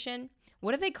adaptation.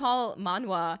 What do they call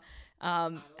manhwa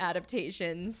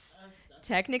adaptations?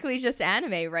 Technically just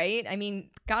anime, right? I mean,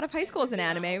 God of High School is an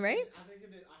anime, right? I think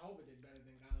it did. I hope it did better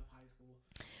than God of High School.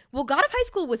 Well, God of High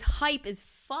School was hype as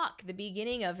fuck the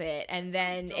beginning of it, and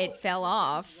then it fell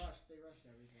off. They rushed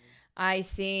everything. I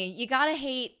see. You gotta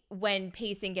hate when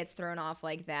pacing gets thrown off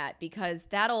like that, because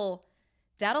that'll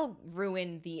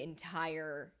ruin the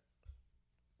entire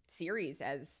series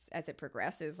as it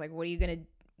progresses. Like, where do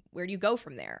you go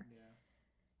from there? Yeah.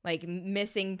 Like,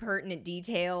 missing pertinent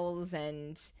details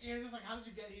and Yeah, just like, how did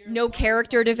you get here? no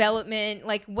character development.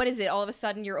 Like, what is it? All of a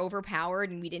sudden you're overpowered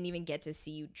and we didn't even get to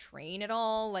see you train at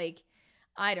all. Like,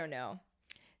 I don't know.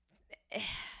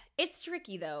 It's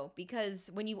tricky though,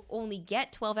 because when you only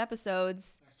get 12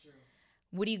 episodes, That's true.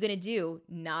 what are you going to do?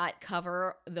 Not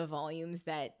cover the volumes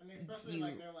that I mean, especially you...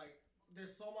 like they're like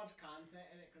there's so much content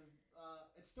in it because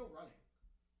it's still running.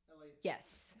 And, like,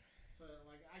 Yes. so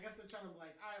like I guess they're trying to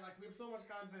like, all right, like we have so much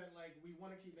content, like we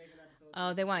want to keep making episodes.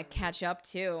 Oh, they want to catch up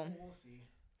too. We'll see.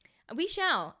 We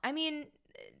shall. I mean,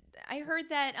 I heard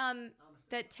that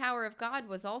that Tower of God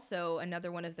was also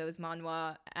another one of those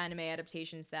manhwa anime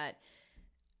adaptations that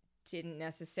didn't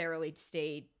necessarily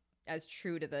stay as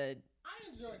true to I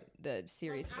enjoyed it. the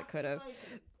series Like, as it could have. Like,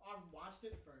 I watched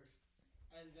it first,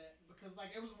 and then because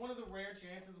like it was one of the rare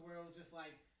chances where it was just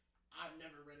like I've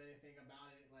never read anything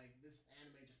about it. Like this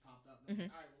anime just popped up. And I was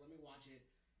like, all right, well let me watch it.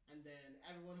 And then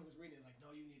everyone who was reading it is like,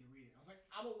 no, you need to read it. I was like,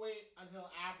 I'm gonna wait until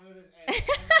after this ends,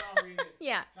 and then I'll read it.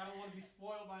 Yeah. So I don't want to be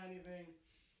spoiled by anything.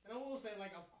 And I will say,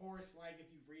 like, of course, like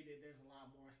if you read it, there's a lot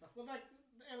more stuff. But like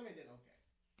the anime did okay.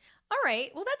 All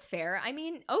right. Well, that's fair. I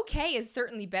mean, okay is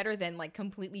certainly better than like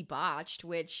completely botched,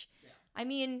 which I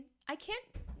mean, I can't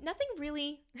nothing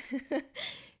really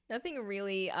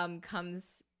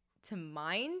comes to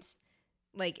mind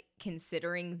like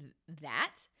considering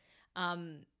that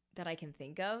that I can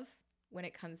think of when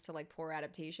it comes to like poor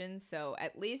adaptations. So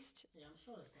at least I'm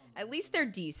sure there's some. At least they're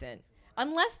decent.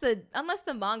 Unless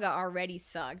the manga already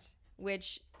sucked,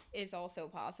 which is also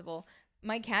possible.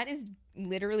 My cat is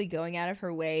literally going out of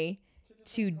her way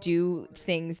to do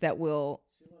things that will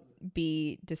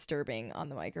be disturbing on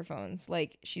the microphones.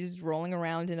 Like she's rolling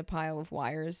around in a pile of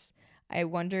wires. I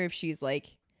wonder if she's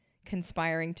like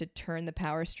conspiring to turn the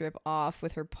power strip off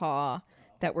with her paw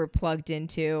that we're plugged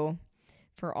into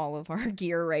for all of our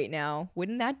gear right now.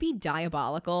 Wouldn't that be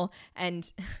diabolical?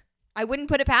 And I wouldn't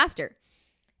put it past her.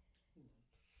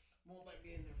 Won't let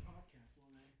me in their podcast, will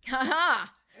they? Haha.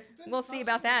 We'll see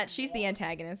about that. She's the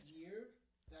antagonist. Year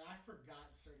that I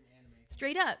forgot certain anime.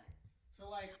 Straight up. So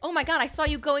like, oh my god, I saw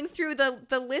you going through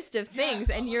the list of things,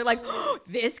 and you're like, oh,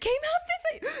 this came out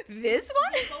this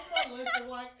one. Some of my list of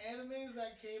like animes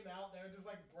that came out, they're just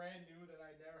like brand new that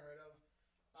I never heard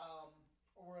of.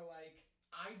 Or like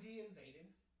ID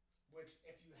Invaded, which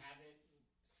if you haven't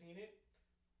seen it,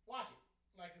 watch it.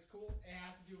 Like it's cool. It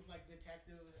has to do with like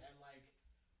detectives and like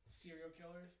serial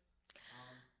killers.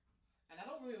 And I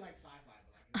don't really like sci-fi,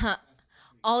 but like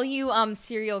all you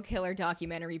serial killer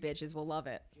documentary bitches will love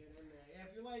it. Get in there. Yeah,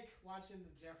 if you're like watching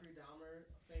the Jeffrey Dahmer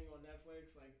thing on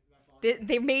Netflix, like that's all.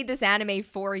 They made this anime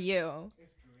for you.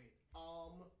 It's great.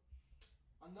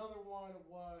 Another one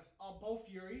was Bo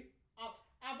Fury.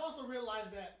 I've also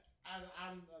realized that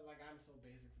I'm so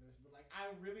basic for this, but like I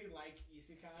really like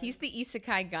isekai. He's the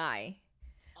isekai guy.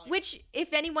 Which,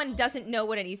 if anyone doesn't know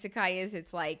what an isekai is,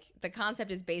 it's like the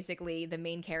concept is basically the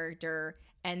main character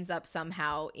ends up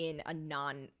somehow in a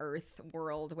non-Earth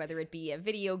world, whether it be a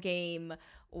video game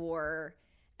or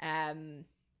some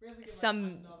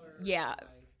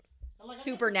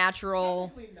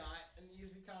supernatural. Technically not an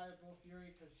isekai Bo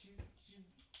Fury because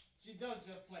she does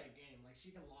just play a game. Like she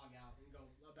can log out and go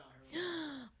about her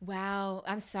own. Wow,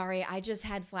 I'm sorry. I just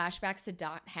had flashbacks to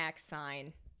Dot Hack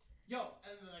Sign. Yo,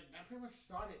 and like that pretty much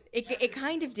started. It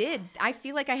kind of did. I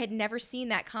feel like I had never seen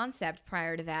that concept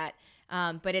prior to that.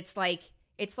 But it's like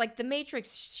the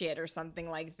Matrix shit or something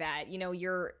like that. You know,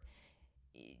 you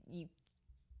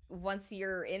once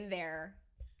you're in there,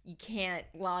 you can't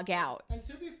log out. And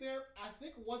to be fair, I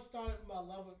think what started my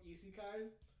love of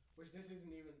isekais, which this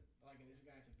isn't even like an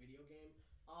isekai, it's a video game.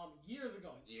 Years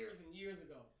and years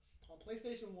ago, on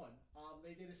PlayStation 1,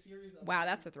 they did a series of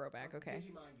that's a throwback. Okay.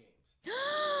 Digimon games.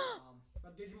 The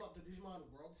Digimon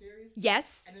World Series.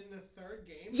 Yes. And in the third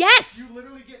game, yes, you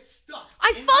literally get stuck.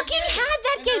 I fucking had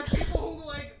that and game. There are people who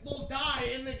like will die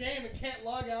in the game and can't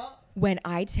log out. When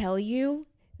I tell you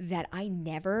that I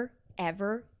never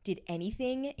ever did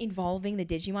anything involving the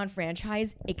Digimon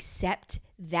franchise except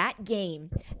that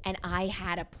game, and I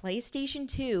had a PlayStation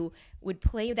 2, would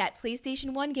play that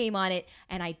PlayStation 1 game on it,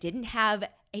 and I didn't have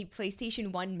a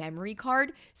PlayStation 1 memory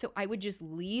card, so I would just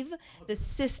leave the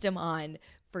system on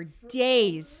for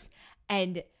days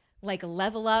and like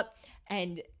level up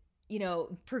and, you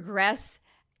know, progress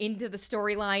into the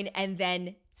storyline, and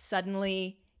then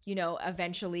suddenly, you know,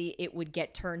 eventually it would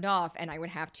get turned off and I would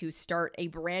have to start a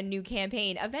brand new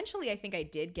campaign. Eventually, I think I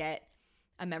did get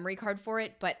a memory card for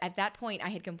it, but at that point I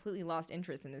had completely lost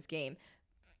interest in this game.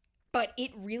 But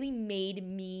it really made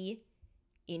me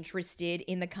interested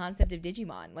in the concept of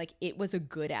Digimon. Like, it was a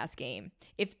good ass game.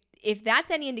 If that's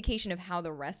any indication of how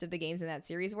the rest of the games in that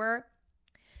series were,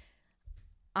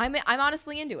 I'm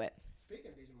honestly into it.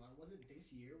 Speaking of Digimon, was it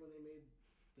this year when they made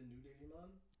the new Digimon?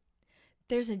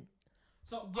 There's a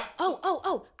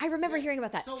I remember hearing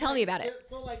about that. Tell me about it.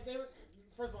 So like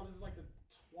first of all, this is like the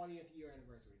 20th year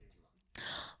anniversary of Digimon.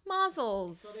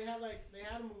 Mazzles. So they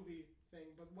had a movie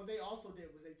thing, but what they also did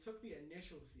was they took the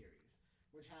initial series,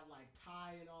 which have like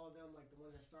Ty and all of them, like the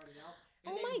ones that started out.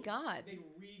 And my God. They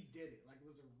redid it like it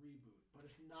was a reboot, but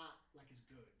it's not like it's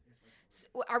good. It's like. So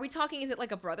are we talking? Is it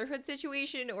like a Brotherhood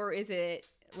situation, or is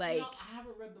it like? I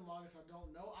haven't read the manga, so I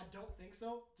don't know. I don't think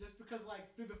so. Just because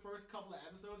like through the first couple of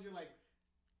episodes, you're like,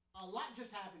 a lot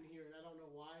just happened here, and I don't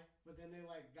know why. But then they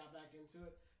like got back into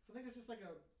it, so I think it's just like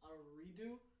a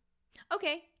redo.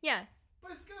 Okay, yeah.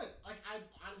 But it's good. Like I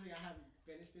honestly haven't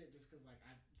finished it just because like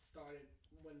I started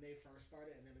when they first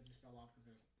started, and then it just fell off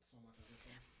because there's so much other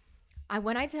stuff.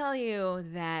 When I tell you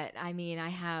that, I mean, I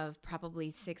have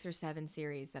probably 6 or 7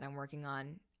 series that I'm working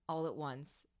on all at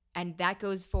once, and that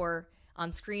goes for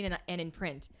on screen and in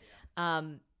print.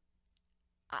 I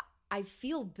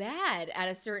feel bad at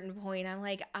a certain point. I'm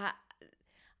like,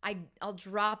 I'll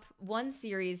drop one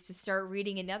series to start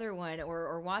reading another one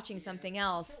or watching something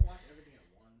else. You can't watch everything at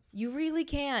once. You really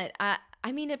can't. I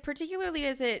mean, particularly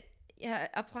as it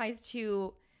applies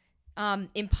to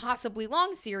impossibly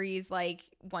long series like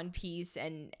One Piece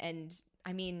and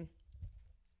I mean,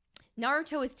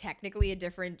 Naruto is technically a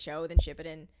different show than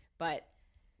Shippuden, but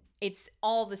it's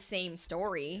all the same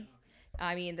story.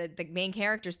 I mean, the main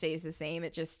character stays the same.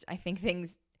 It just, I think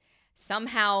things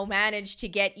somehow manage to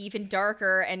get even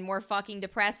darker and more fucking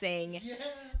depressing in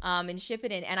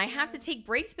Shippuden. And I have to take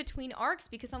breaks between arcs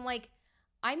because I'm like,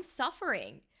 I'm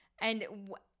suffering. And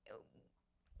what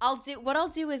I'll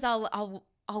do is I'll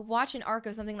watch an arc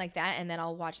of something like that, and then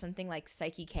I'll watch something like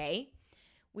Psyche K,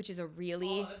 which is a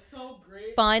really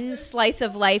fun slice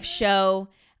of life show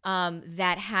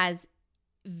that has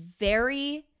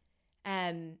very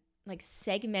like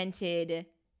segmented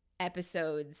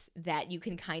episodes that you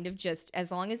can kind of just,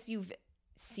 as long as you've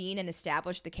seen and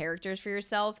established the characters for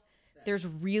yourself, there's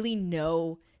really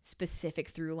no specific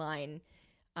through line,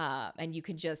 and you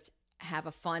can just have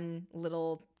a fun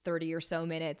little 30 or so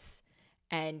minutes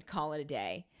and call it a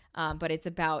day. But it's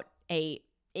about a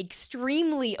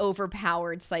extremely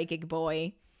overpowered psychic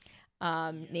boy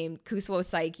named Kusuo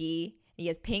Psyche. He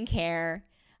has pink hair,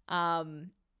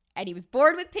 and he was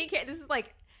born with pink hair.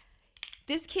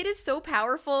 This kid is so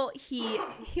powerful. He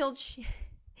will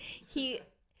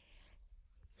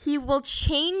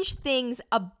change things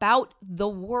about the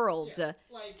world to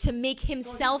make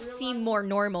himself seem more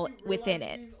normal within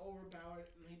it. He's overpowered,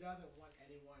 and he doesn't want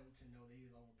anyone to know that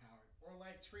he's overpowered or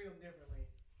like treat him differently.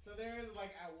 So there is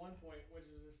like at one point, which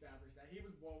was established, that he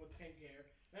was born with pink hair,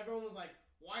 and everyone was like,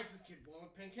 "Why is this kid born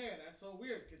with pink hair? That's so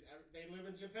weird." Because they live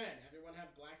in Japan, everyone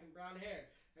had black and brown hair,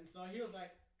 and so he was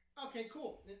like, "Okay,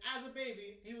 cool." And as a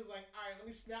baby, he was like, "All right, let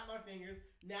me snap my fingers.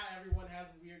 Now everyone has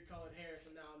weird colored hair, so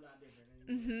now I'm not different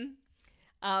anymore."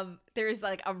 There's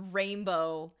like a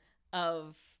rainbow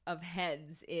of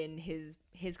heads in his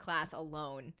class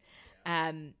alone.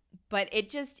 But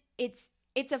it's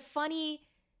a funny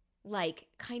like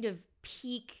kind of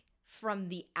peek from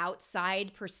the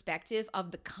outside perspective of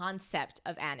the concept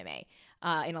of anime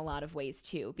in a lot of ways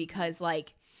too, because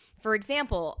like for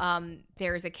example,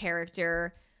 there's a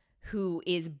character who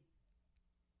is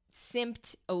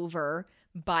simped over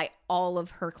by all of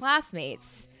her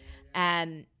classmates.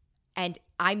 And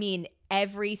I mean,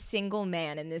 every single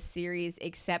man in this series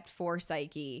except for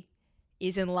Psyche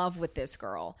is in love with this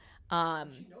girl.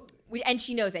 And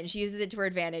she knows it, and she uses it to her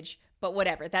advantage. But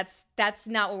whatever, that's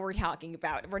not what we're talking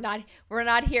about. We're not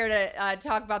here to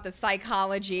talk about the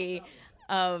psychology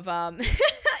of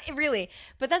really.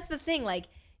 But that's the thing. Like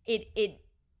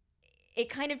it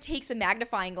kind of takes a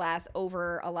magnifying glass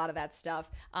over a lot of that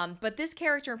stuff. But this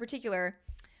character in particular,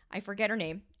 I forget her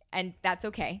name, and that's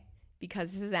okay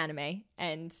because this is anime,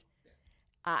 and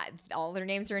all their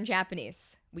names are in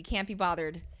Japanese. We can't be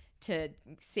bothered to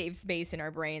save space in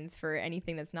our brains for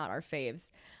anything that's not our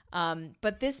faves.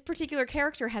 But this particular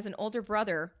character has an older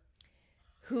brother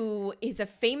who is a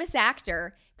famous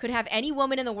actor, could have any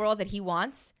woman in the world that he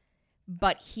wants,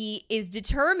 but he is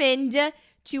determined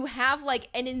to have like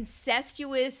an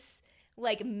incestuous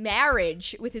like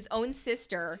marriage with his own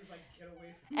sister. She's like, "Get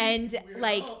away from and me,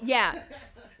 like weirdo." yeah.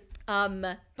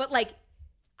 But like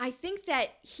I think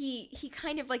that he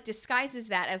kind of like disguises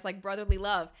that as like brotherly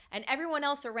love, and everyone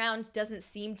else around doesn't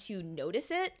seem to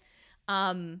notice it.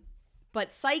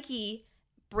 But Psyche,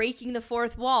 breaking the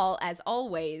fourth wall as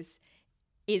always,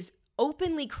 is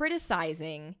openly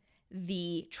criticizing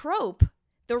the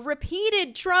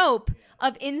repeated trope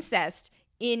of incest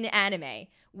in anime,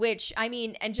 which I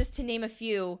mean, and just to name a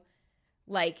few,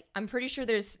 like I'm pretty sure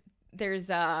there's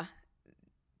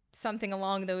something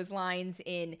along those lines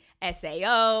in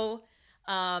SAO.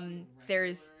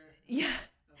 There's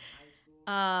oh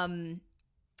my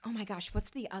gosh, what's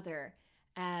the other?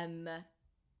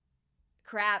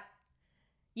 Crap.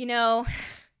 You know,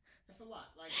 That's a lot.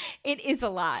 Like, It is a I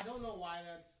lot. don't know why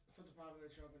that's such a popular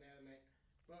trope in anime,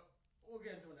 but we'll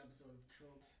get into an episode of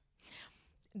tropes.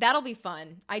 That'll be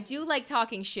fun. I do like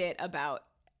talking shit about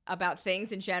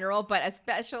things in general, but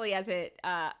especially as it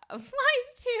applies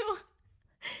to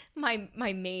my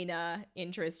main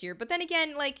interest here. But then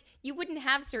again, like, you wouldn't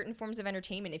have certain forms of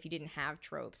entertainment if you didn't have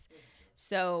tropes.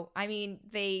 So I mean,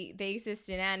 they exist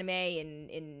in anime,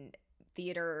 in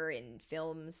theater, in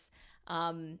films,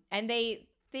 and they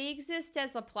exist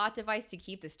as a plot device to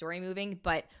keep the story moving.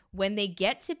 But when they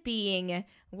get to being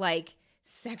like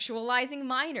sexualizing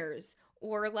minors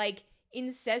or like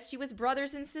incestuous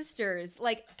brothers and sisters,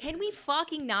 like, can we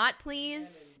fucking not,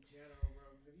 please? And in general, bro,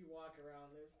 'cause if you walk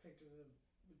around, there's pictures of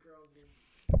the girls in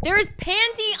There's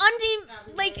panty undie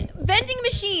like vending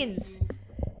machines.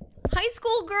 High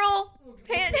school girl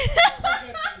pan.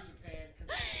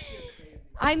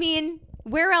 I mean,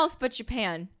 where else but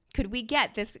Japan could we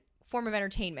get this form of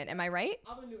entertainment? Am I right?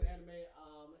 Other new anime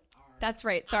are That's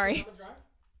right. Sorry. Akudama Drive,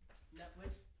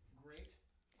 Netflix, great.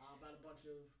 About a bunch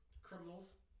of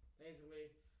criminals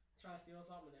basically try to steal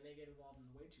something and then they get involved in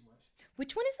way too much.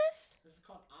 Which one is this? This is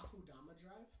called Akudama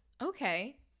Drive.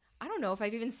 Okay. I don't know if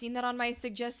I've even seen that on my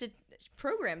suggested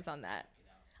programs on that. You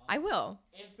know, I will.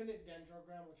 Infinite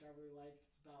Dendrogram, which I really like.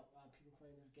 It's about people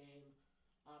playing this game.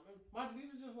 And mind you,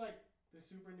 these are just like the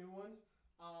super new ones.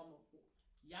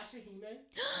 Yashahime,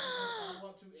 follow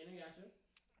up to Inuyasha.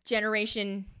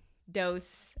 Generation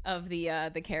dose of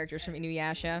the characters from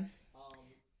Inuyasha.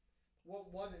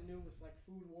 What wasn't new was like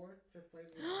Food War, 5th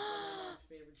place was one of my mom's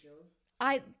favorite shows.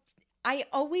 I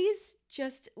always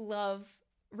just love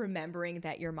remembering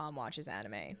that your mom watches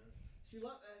anime. She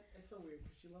loves. It's so weird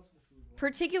because she loves the Food War.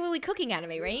 Particularly cooking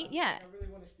anime, right? Yeah. I really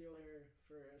want to steal her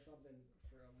for something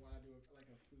for when I do like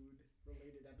a food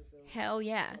related episode. Hell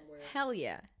yeah. Somewhere. Hell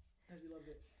yeah. Because he loves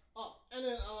it. Oh, and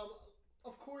then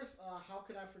of course, how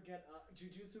could I forget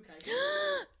Jujutsu Kaisen?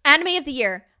 Anime of the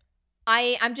year.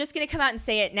 I'm just gonna come out and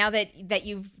say it now that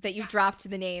you've dropped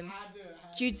the name.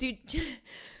 Jujutsu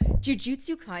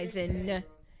Kaisen,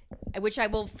 which I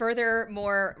will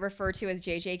furthermore refer to as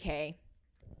JJK,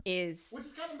 is which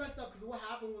is kind of messed up because what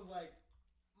happened was like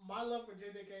my love for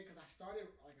JJK because I started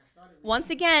once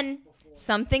again before.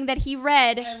 Something that he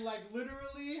read, and like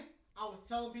literally I was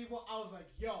telling people, I was like,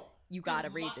 yo, you gotta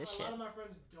read this shit. A lot of my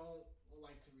friends don't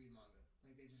like to read manga,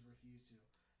 like they just refuse to,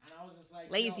 and I was just like,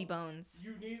 lazy bones.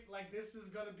 You need, like, this is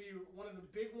gonna be one of the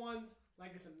big ones.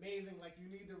 Like, it's amazing. Like, you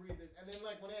need to read this. And then,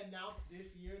 like, when they announced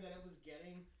this year that it was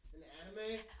getting an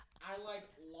anime, I, like,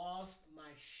 lost my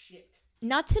shit.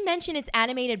 Not to mention it's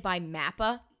animated by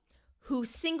MAPPA, who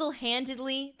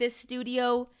single-handedly, this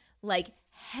studio, like,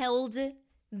 held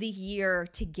the year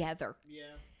together.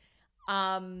 Yeah.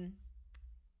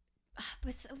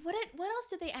 But what else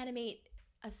did they animate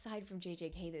aside from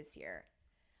JJK this year?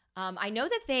 I know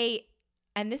that they,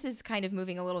 and this is kind of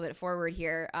moving a little bit forward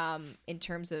here, in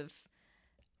terms of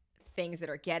things that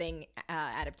are getting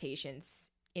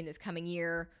adaptations in this coming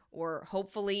year, or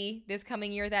hopefully this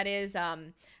coming year, that is.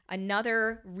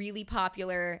 Another really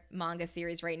popular manga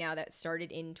series right now that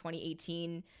started in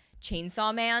 2018,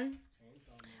 Chainsaw Man,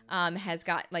 has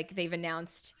got, like, they've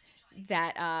announced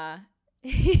that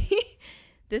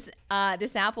this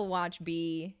Apple Watch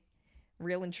be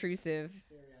real intrusive.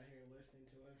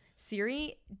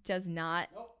 Siri does not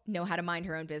know how to mind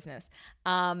her own business.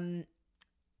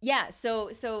 Yeah,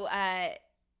 so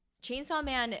Chainsaw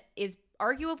Man is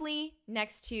arguably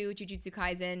next to Jujutsu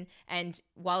Kaisen, and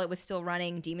while it was still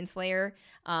running, Demon Slayer,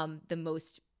 the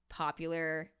most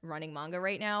popular running manga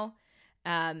right now.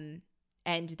 And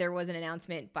there was an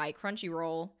announcement by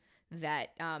Crunchyroll that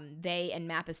they and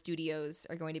MAPPA Studios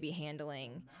are going to be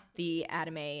handling the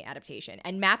anime adaptation.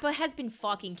 And MAPPA has been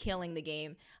fucking killing the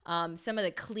game. Some of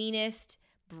the cleanest,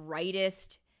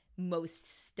 brightest,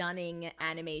 most stunning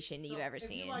animation you've ever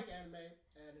seen. If you like anime,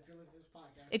 and if you're listening to this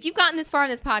podcast, if you've gotten this far in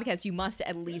this podcast, you must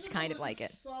at least kind of like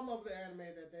it. Some of the anime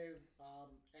that they've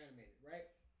animated, right?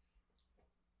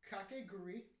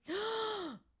 Kakegurui,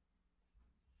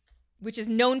 which is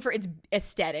known for its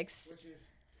aesthetics. Which is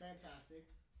fantastic.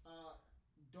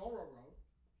 Dororo.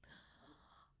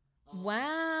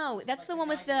 Wow, that's like the one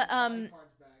with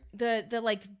the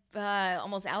like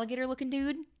almost alligator looking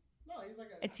dude. No, he's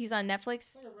like he's on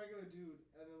Netflix. He's like a regular dude,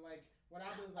 and then like what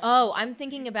happens? Like, oh, I'm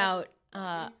thinking about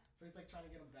so he's like trying to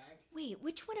get him back. Wait,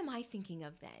 which one am I thinking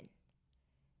of then?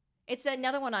 It's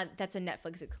another one that's a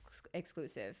Netflix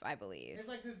exclusive, I believe. It's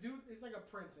like this dude. He's like a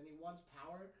prince, and he wants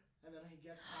power, and then he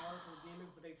gets power from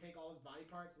demons, but they take all his body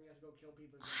parts, and he has to go kill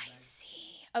people. I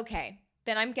see. Okay,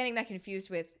 then I'm getting that confused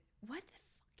with what the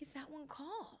fuck is that one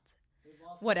called?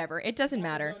 Whatever, it doesn't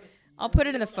matter. I'll put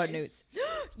it in the footnotes.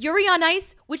 Yuri on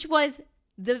Ice, which was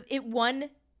it won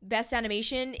Best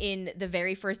Animation in the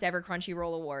very first ever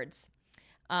Crunchyroll Awards.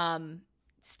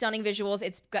 Stunning visuals.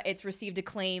 It's received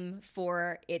acclaim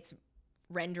for its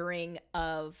rendering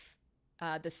of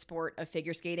the sport of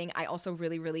figure skating. I also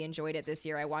really, really enjoyed it this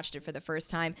year. I watched it for the first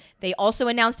time. They also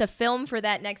announced a film for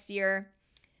that next year,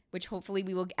 which hopefully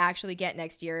we will actually get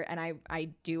next year. And I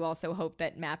do also hope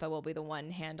that Mappa will be the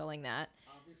one handling that.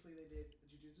 Obviously, they did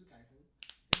Jujutsu Kaisen.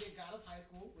 They did God of High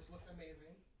School, which looks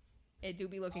amazing. It do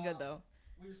be looking good, though.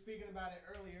 We were speaking about it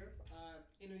earlier.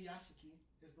 Inuyashiki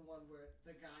is the one where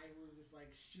the guy who was just like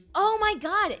shooting. Oh my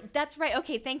God, that's right.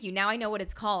 Okay, thank you. Now I know what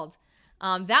it's called.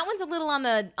 That one's a little on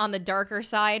the darker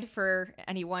side for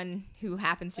anyone who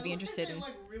happens to be interested in. They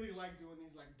really like doing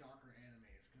these darker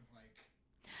animes because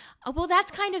Oh, well,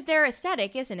 that's kind of their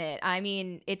aesthetic, isn't it? I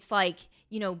mean, it's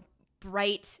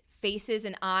bright faces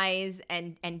and eyes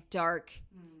and dark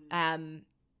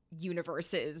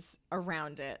universes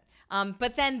around it.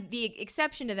 But then the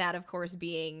exception to that, of course,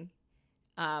 being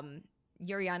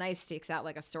Yuri on Ice sticks out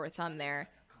like a sore thumb there.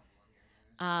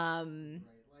 Zombieland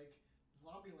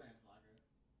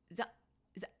Saga.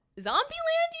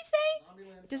 Zombieland, you say?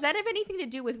 Zombieland Does that have anything to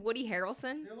do with Woody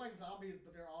Harrelson? They're like zombies,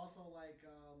 but they're also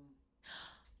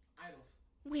idols.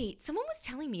 Wait, someone was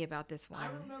telling me about this one. I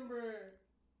remember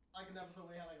an episode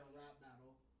where they had a rap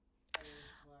battle.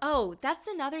 Oh, that's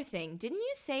another thing. Didn't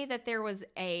you say that there was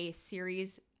a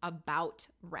series about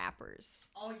rappers?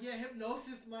 Oh yeah,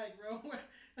 Hypnosis Mike, bro.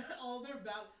 All their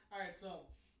battle. All right, so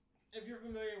if you're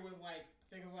familiar with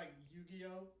things like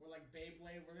Yu-Gi-Oh or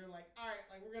Beyblade, where they're all right,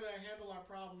 we're gonna handle our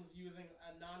problems using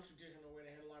a non-traditional way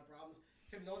to handle our problems.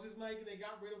 Hypnosis Mike, they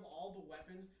got rid of all the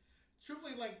weapons.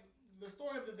 Truthfully, the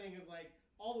story of the thing is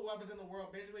all the weapons in the world,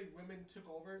 basically women took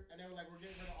over, and they were we're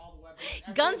getting rid of all the weapons.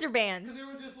 Guns are banned. Because they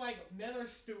were just men are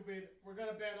stupid, we're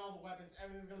gonna ban all the weapons,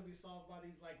 everything's gonna be solved by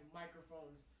these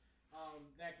microphones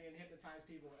that can hypnotize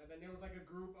people. And then there was a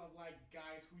group of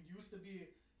guys who used to be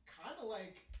kind of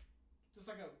just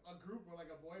a group or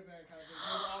a boy band kind of thing.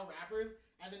 They were all rappers,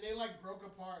 and then they broke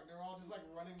apart, and they're all just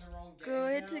running their own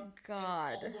gangs. Good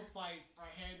God. And all the fights are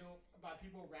handled by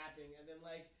people rapping, and then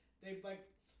they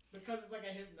because it's a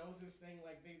hypnosis thing,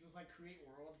 they just create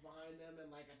worlds behind them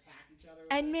and attack each other.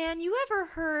 And man, you ever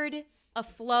heard a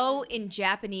flow in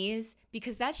Japanese?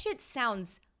 Because that shit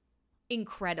sounds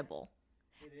incredible.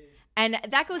 It is. And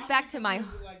that goes back to my.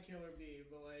 Killer Bee,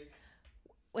 but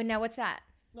Well, now what's that?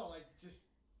 No, just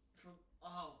from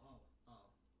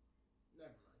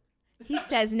never mind. He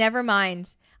says, "Never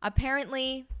mind."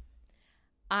 Apparently,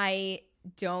 I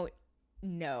don't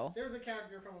know. There's a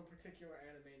character from a particular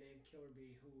anime named Killer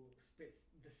Bee who spits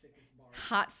the sickest bars.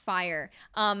 Hot fire.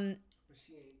 But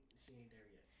she ain't there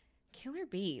yet. Killer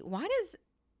Bee. Why does?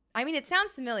 I mean, it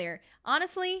sounds familiar.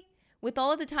 Honestly, with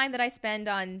all of the time that I spend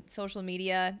on social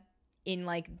media in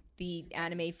the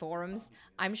anime forums,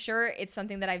 I'm sure it's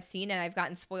something that I've seen and I've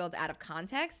gotten spoiled out of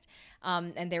context,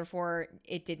 and therefore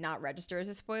it did not register as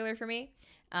a spoiler for me.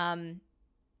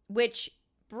 Which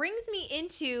brings me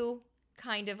into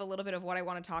kind of a little bit of what I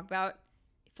want to talk about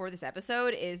for this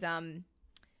episode is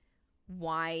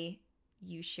why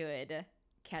you should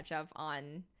catch up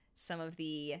on some of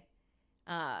the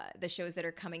shows that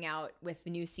are coming out with the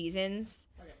new seasons.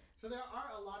 Okay, so there are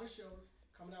a lot of shows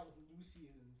coming out with new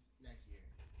seasons next year.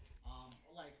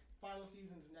 Final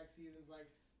seasons, next seasons.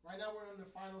 Right now we're in the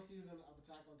final season of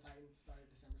Attack on Titan, started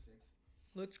December 6th.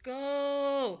 Let's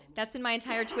go! That's been my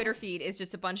entire Twitter feed, is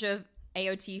just a bunch of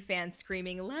AOT fans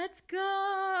screaming, "Let's go!"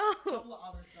 A couple of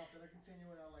other stuff that are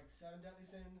continuing on, Seven Deadly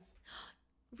Sins.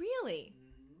 Really?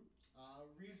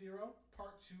 Mm-hmm. ReZero,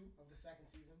 part 2 of the second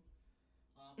season.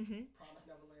 Promise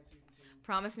Neverland season 2.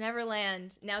 Promise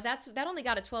Neverland. Now that only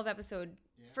got a 12-episode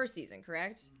first season,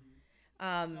 correct?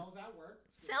 Mm-hmm. Cells at Work.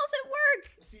 Cells at Work.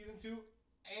 Season 2,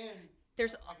 and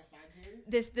there's a side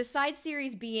series. The side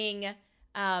series being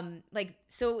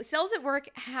so Cells at Work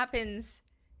happens.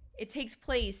 It takes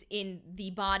place in the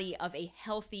body of a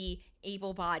healthy,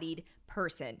 able-bodied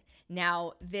person.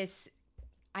 Now this,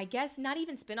 I guess, not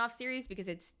even spin-off series because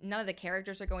it's none of the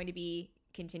characters are going to be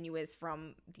continuous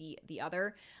from the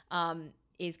other.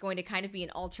 Is going to kind of be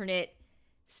an alternate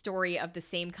story of the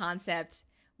same concept.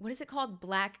 What is it called?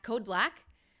 Code Black?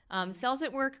 Cells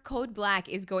at Work Code Black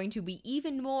is going to be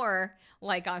even more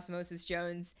like Osmosis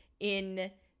Jones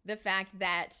in the fact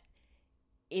that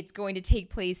it's going to take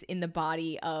place in the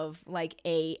body of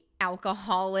a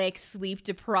alcoholic, sleep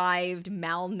deprived,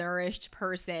 malnourished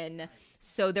person.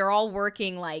 So they're all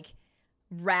working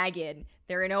ragged.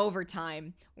 They're in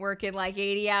overtime, working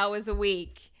 80 hours a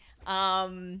week.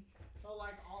 So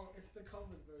it's the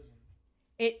COVID version.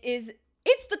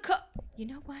 It's the You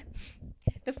know what?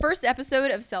 The first episode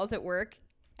of Cells at Work,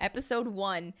 episode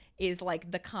 1, is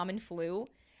like the common flu.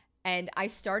 And I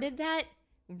started that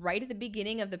right at the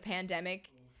beginning of the pandemic.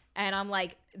 And I'm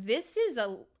like, this is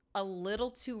a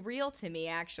little too real to me,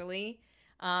 actually.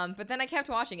 But then I kept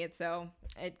watching it, so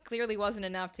it clearly wasn't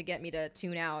enough to get me to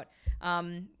tune out.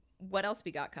 What else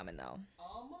we got coming, though?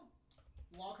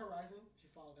 Log Horizon, if you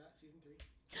follow that, season 3.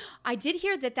 I did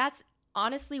hear that that's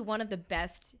honestly one of the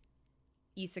best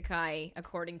isekai,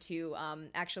 according to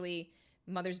actually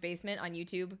Mother's Basement on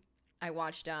YouTube. I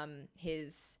watched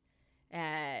his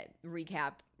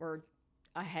recap or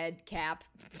a head cap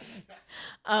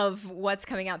of what's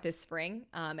coming out this spring,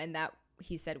 and that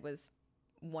he said was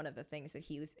one of the things that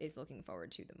he is looking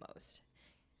forward to the most.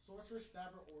 Sorcerer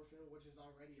Stabber Orphan, which is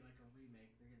already like a remake.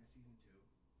 They're getting season 2.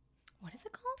 What is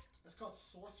it called? It's called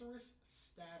Sorceress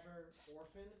Stabber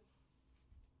Orphan.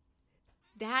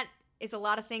 That is a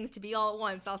lot of things to be all at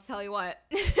once, I'll tell you what.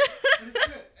 It's good.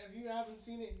 If you haven't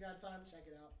seen it, you got time, check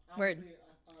it out. Obviously,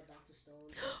 Dr.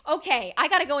 Stone. Okay, I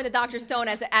gotta go into Dr. Stone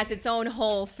as its own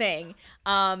whole thing.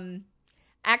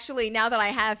 Actually, now that I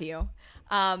have you,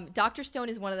 Dr. Stone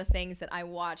is one of the things that I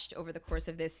watched over the course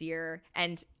of this year,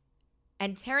 and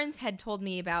Terrence had told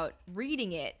me about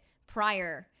reading it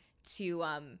prior to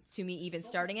me even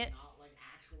starting it. Not like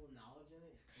actual knowledge in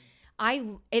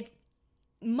it. It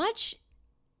much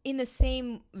in the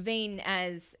same vein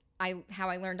as how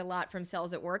I learned a lot from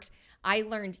Cells at Work, I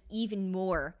learned even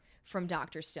more from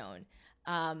Dr. Stone.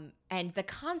 And the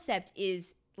concept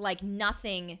is like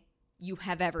nothing you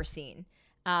have ever seen.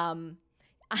 I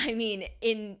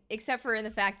mean, except for in the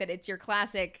fact that it's your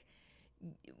classic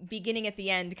beginning at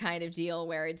the end kind of deal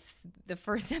where it's the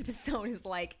first episode is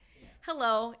like,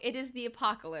 hello, it is the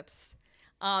apocalypse.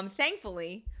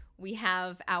 Thankfully, we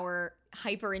have our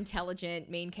hyper intelligent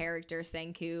main character,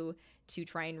 Senku, to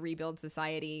try and rebuild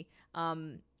society.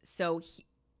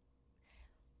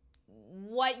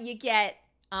 What you get.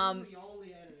 The only anime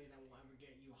that will ever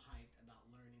get you hyped about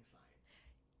learning science.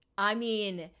 I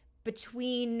mean,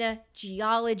 between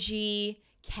geology,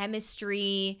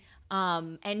 chemistry,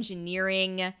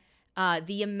 engineering,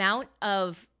 the amount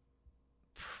of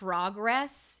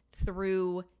progress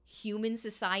through human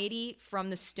society from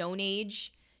the Stone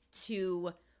Age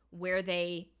to where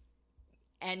they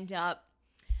end up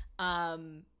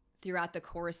throughout the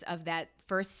course of that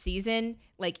first season,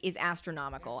 like, is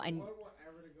astronomical. If the and world were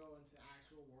ever to go into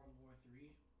actual World War III,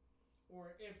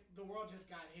 or if the world just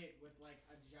got hit with like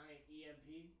a giant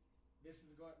EMP,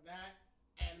 that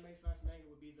anime/manga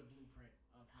would be the blueprint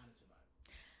of how to survive.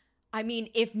 I mean,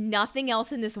 if nothing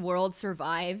else in this world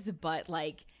survives but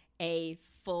like a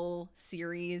full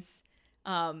series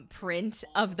print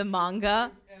of the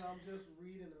manga. And I'm just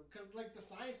reading them because like the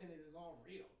science in it is all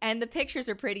real. And the pictures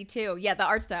are pretty too. Yeah, the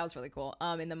art style is really cool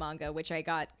in the manga, which I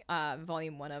got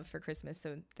volume 1 of for Christmas.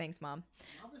 So thanks, Mom.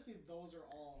 Obviously, those are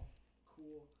all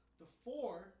cool. The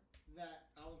 4 that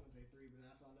I was gonna say 3, but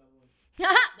that's another one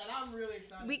that I'm really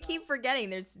excited. We about. keep forgetting.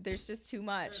 There's just too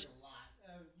much. There's a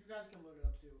lot. You guys can look it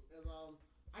up too. There's,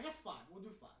 I guess 5. We'll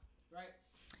do 5, right?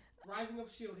 Rising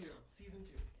of Shield Hero, season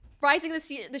 2. Rising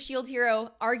the Shield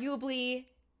Hero, arguably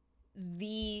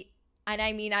and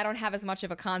I mean, I don't have as much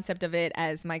of a concept of it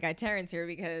as my guy Terrence here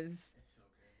because It's so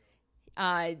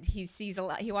good, though. he sees a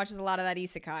lot, he watches a lot of that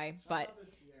isekai, but Shout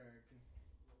out to Tierra, 'cause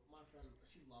my friend,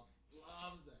 she loves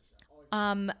that show.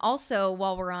 Always also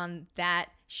while we're on that,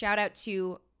 shout out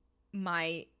to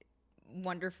my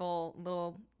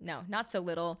wonderful not so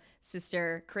little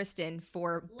sister Kristen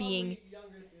for being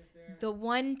younger sister. the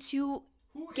one to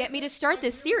Who get is me to a- start like,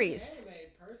 this really series. Anime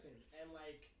person, and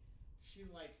like she's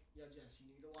like, yo, Jess, you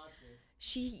need to watch this.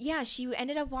 She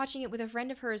ended up watching it with a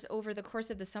friend of hers over the course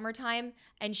of the summertime,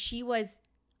 and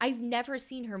I've never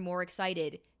seen her more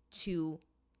excited to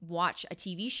watch a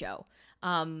TV show,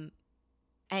 and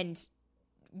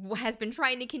has been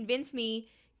trying to convince me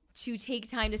to take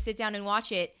time to sit down and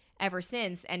watch it ever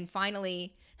since. And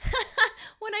finally,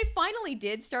 when I finally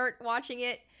did start watching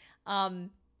it,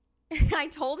 I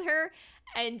told her,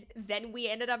 and then we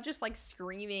ended up just like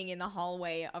screaming in the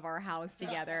hallway of our house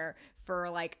together for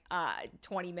like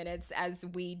 20 minutes as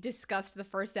we discussed the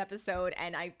first episode,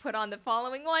 and I put on the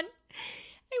following one,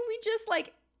 and we just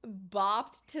like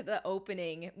bopped to the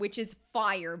opening, which is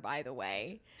fire, by the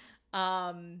way.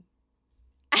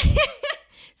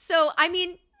 So, I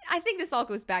mean, I think this all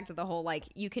goes back to the whole, like,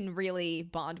 you can really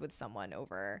bond with someone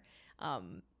over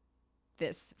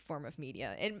this form of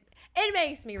media. It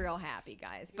makes me real happy,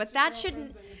 guys. But that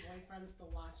shouldn't... And your boyfriends to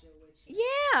watch it with you.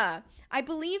 Yeah. I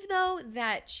believe, though,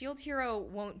 that Shield Hero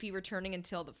won't be returning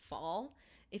until the fall.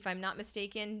 if I'm not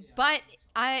mistaken. Yeah, But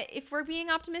if we're being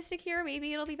optimistic here,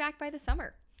 maybe it'll be back by the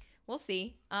summer. We'll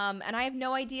see. And I have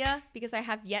no idea because I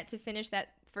have yet to finish that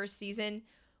first season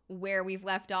where we've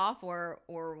left off or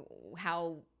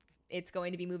how it's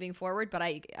going to be moving forward. But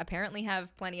I apparently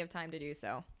have plenty of time to do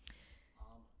so.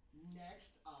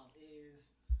 Next is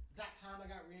That Time I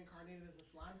Got Reincarnated as a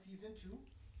Slime season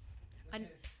 2.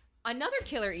 Another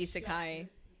killer isekai.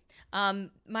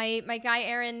 My guy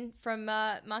Aaron from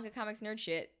Manga Comics Nerd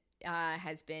Shit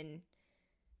has been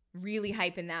really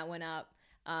hyping that one up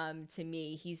to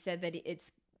me. He said that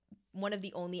it's one of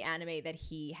the only anime that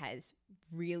he has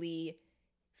really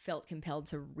felt compelled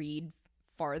to read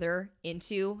farther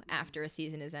into after a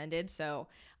season has ended. So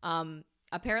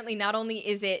apparently not only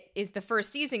is the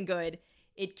first season good,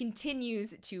 it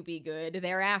continues to be good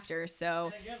thereafter.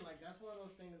 So and again, like that's one of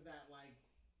those things that like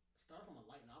start from a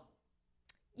light novel.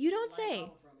 You don't say.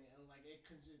 From it, and like it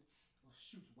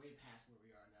shoots way past where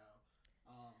we are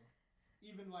now.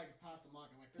 Even like past the manga,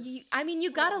 like I mean,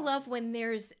 you gotta love when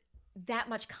there's that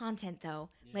much content, though.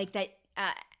 Yeah. Like that,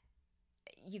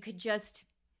 you could just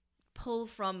pull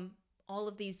from all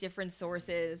of these different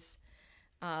sources,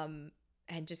 and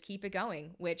just keep it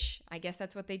going. Which I guess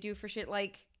that's what they do for shit.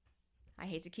 Like, I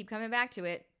hate to keep coming back to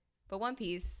it, but One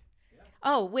Piece. Yeah.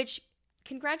 Oh, which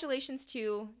congratulations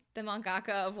to the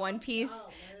mangaka of One Piece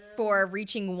for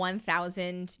reaching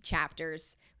 1,000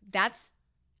 chapters. That's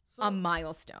a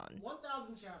milestone.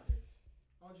 1,000 chapters.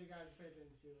 I want you guys to pay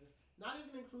attention to this. Not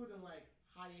even including like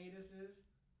hiatuses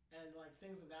and like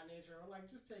things of that nature, or like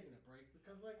just taking a break,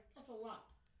 because like that's a lot.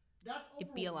 That's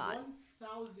over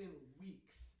 1,000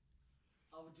 weeks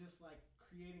of just like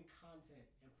creating content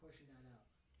and pushing that out.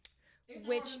 It's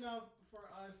hard enough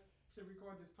for us to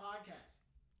record this podcast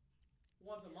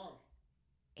once a month.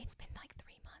 It's been like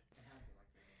 3 months.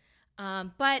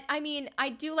 But I mean, I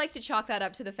do like to chalk that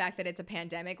up to the fact that it's a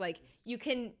pandemic. Like you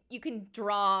can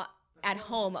draw at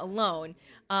home alone.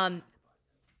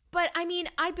 But I mean,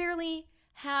 I barely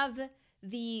have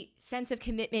the sense of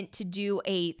commitment to do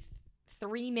a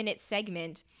 3-minute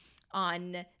segment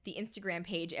on the Instagram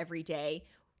page every day.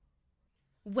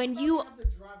 When you have to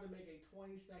drive to make a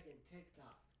 20-second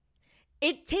TikTok.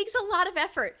 It takes a lot of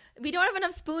effort. We don't have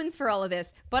enough spoons for all of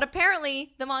this. But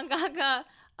apparently, the mangaka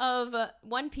of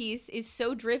One Piece is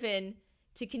so driven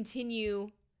to continue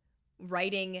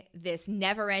writing this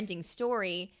never-ending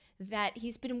story that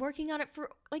he's been working on it for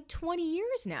like 20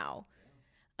 years now.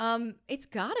 It's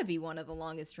gotta be one of the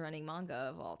longest-running manga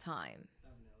of all time.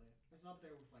 Definitely. It's up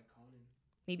there with like Conan.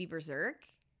 Maybe Berserk?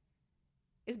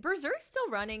 Is Berserk still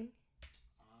running?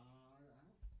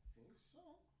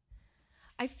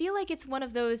 I feel like it's one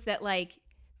of those that like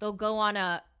they'll go on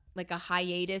a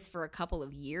hiatus for a couple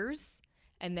of years,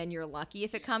 and then you're lucky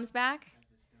if it comes back.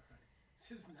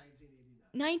 This is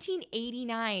 1989.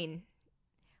 1989.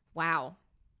 Wow.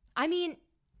 I mean,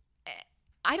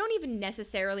 I don't even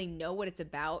necessarily know what it's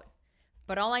about,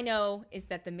 but all I know is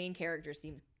that the main character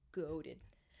seems goated.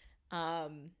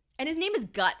 And his name is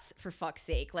Guts, for fuck's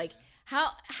sake. Like,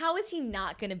 how is he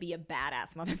not gonna be a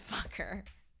badass motherfucker?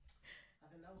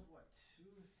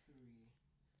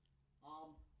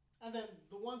 And then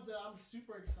the ones that I'm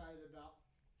super excited about,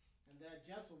 and that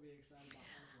Jess will be excited about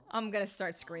as well. I'm going to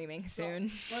start screaming soon.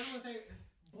 So I was going to say,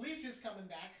 Bleach is coming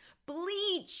back.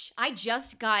 Bleach! I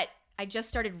just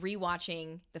started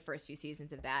rewatching the first few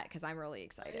seasons of that because I'm really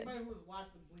excited. Anybody who's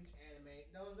watched the Bleach anime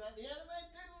knows that the anime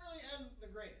didn't really end the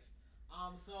greatest.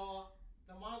 So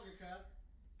the mangaka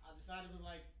decided, was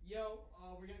like, yo,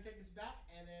 we're going to take this back,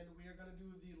 and then we are going to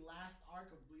do the last arc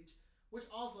of Bleach, which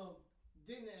also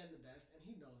didn't end the best, and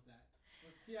he knows that.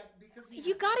 Yeah, because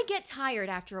you gotta get tired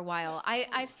after a while.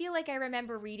 I feel like I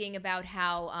remember reading about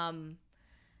how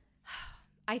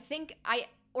I think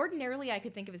ordinarily I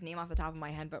could think of his name off the top of my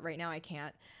head, but right now I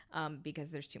can't because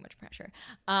there's too much pressure.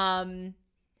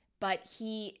 But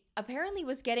he apparently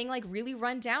was getting like really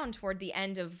run down toward the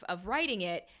end of writing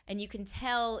it, and you can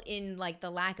tell in like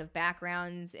the lack of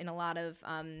backgrounds in a lot of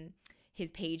his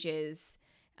pages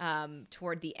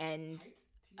toward the end.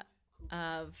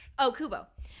 Kubo.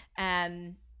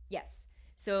 Yes.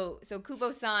 So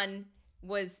Kubo-san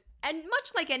was, and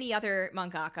much like any other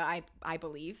mangaka, I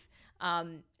believe,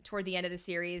 toward the end of the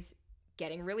series,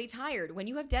 getting really tired. When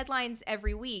you have deadlines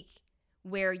every week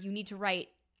where you need to write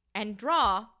and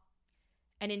draw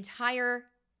an entire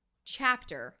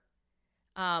chapter,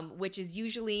 which is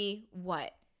usually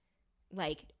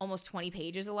like almost 20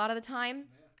 pages a lot of the time,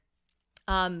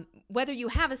 whether you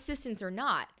have assistants or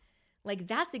not, like,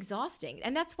 that's exhausting.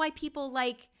 And that's why people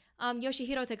like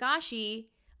Yoshihiro Togashi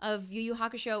of Yu Yu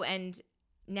Hakusho and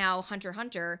now Hunter x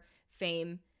Hunter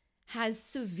fame has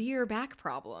severe back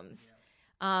problems.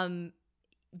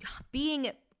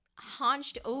 being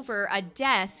hunched over a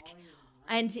desk.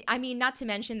 And I mean, not to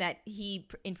mention that he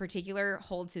in particular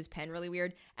holds his pen really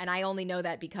weird. And I only know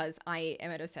that because I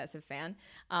am an obsessive fan.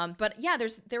 But yeah,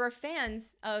 there are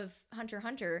fans of Hunter x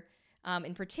Hunter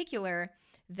in particular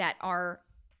that are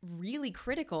really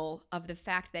critical of the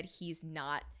fact that he's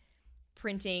not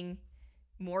printing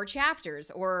more chapters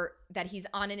or that he's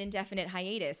on an indefinite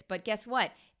hiatus. But guess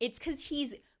what? It's because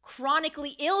he's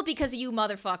chronically ill because of you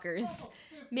motherfuckers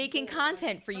making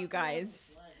content for you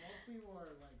guys. Most people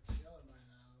are like chilling by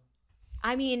now.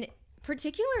 I mean,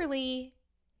 particularly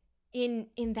in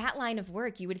that line of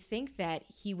work, you would think that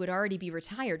he would already be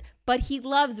retired, but he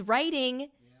loves writing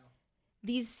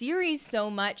these series so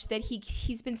much that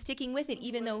he's been sticking with it,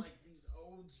 even though like these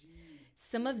OG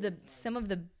some of the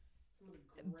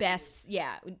best,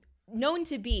 known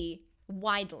to be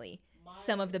widely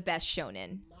some of the best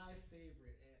shonen. My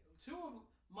favorite, two of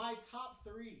my top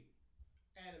 3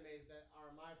 animes that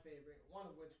are my favorite, one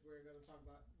of which we're going to talk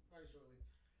about very shortly,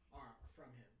 are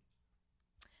from him.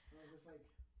 So I was just like,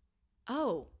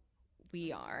 oh,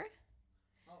 we are.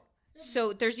 Oh, yeah,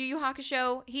 So there's Yu Yu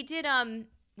Hakusho. He did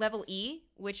Level E,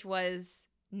 which was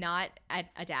not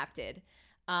adapted,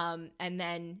 and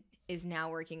then is now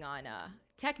working on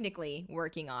technically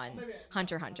working on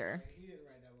Hunter x Hunter. He didn't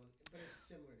write that one, but it's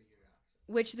similar to Yu Yu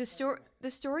Hakusho. Which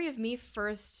the story of me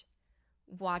first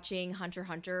watching Hunter x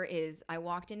Hunter is I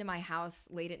walked into my house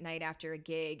late at night after a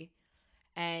gig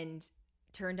and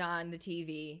turned on the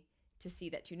TV to see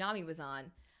that Toonami was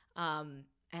on, and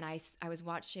I was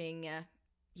watching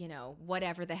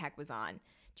whatever the heck was on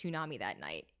Toonami that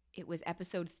night. It was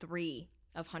episode 3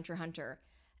 of Hunter x Hunter,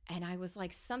 and I was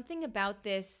like, something about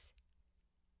this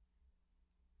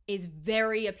is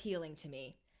very appealing to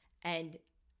me. And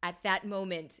at that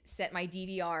moment, set my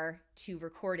DVR to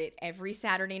record it every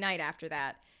Saturday night after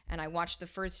that. And I watched the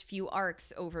first few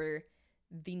arcs over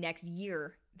the next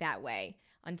year that way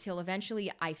until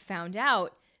eventually I found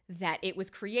out that it was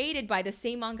created by the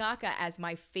same mangaka as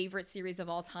my favorite series of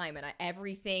all time. And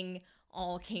everything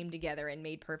all came together and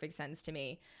made perfect sense to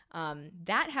me.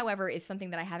 That, however, is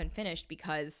something that I haven't finished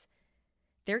because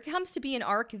there comes to be an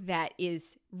arc that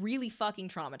is really fucking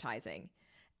traumatizing.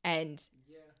 And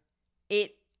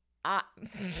it... On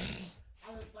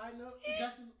a side note,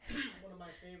 Justin's one of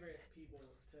my favorite people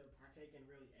to partake in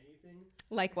really anything.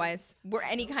 Likewise.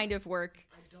 Any kind of work.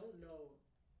 I don't know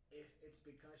if it's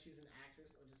because she's an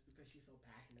actress or just because she's so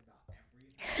passionate about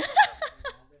everything.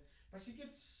 But she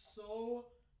gets so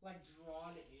like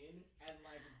drawn in and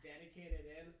like dedicated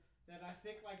in that I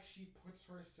think like she puts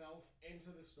herself into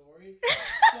the story.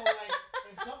 So like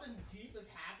if something deep is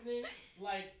happening,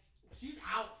 like she's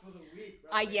out for the week.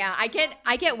 Right?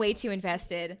 I get way too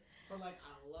invested. But like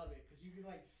I love it because you can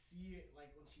like see it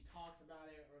like when she talks about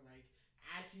it or like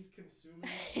as she's consuming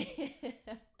it.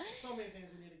 So many things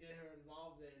we need to get her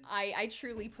involved in. I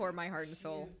truly pour my heart and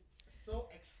soul. She is so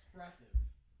expressive,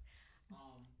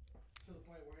 to the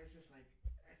point where it's just like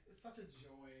it's such a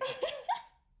joy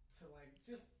to like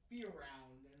just be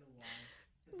around and to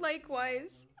watch.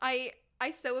 Likewise, I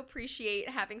so appreciate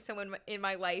having someone in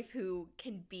my life who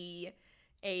can be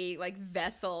a like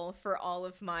vessel for all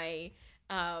of my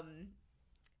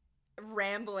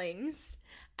ramblings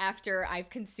after I've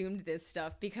consumed this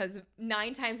stuff, because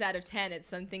 9 times out of 10 it's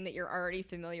something that you're already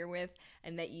familiar with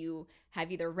and that you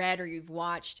have either read or you've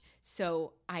watched.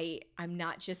 So I'm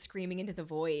not just screaming into the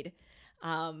void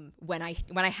when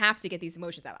I have to get these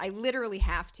emotions out. I literally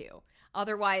have to.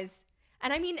 Otherwise,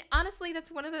 and I mean, honestly, that's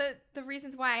one of the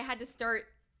reasons why I had to start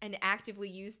and actively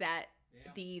use that,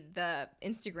 the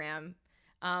Instagram.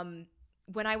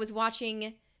 When I was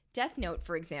watching Death Note,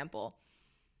 for example,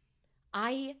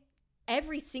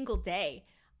 every single day,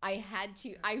 I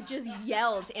just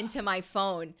yelled into my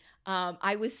phone.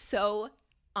 I was so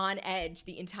on edge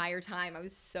the entire time. I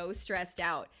was so stressed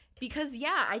out because,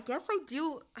 I guess I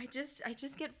do. I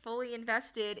just get fully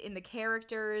invested in the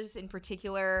characters in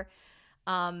particular.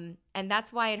 And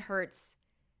that's why it hurts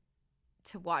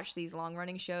to watch these long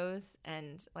running shows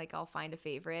and like I'll find a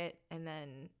favorite and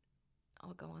then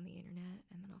I'll go on the internet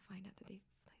and then I'll find out that they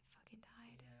fucking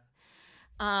died.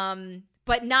 Yeah.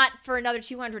 But not for another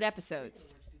 200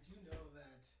 episodes. Did you know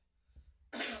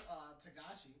that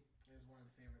Tagashi is one of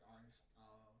the favorite artists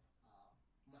of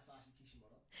Masashi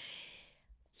Kishimoto?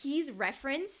 He's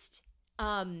referenced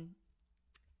Yu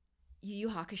Yu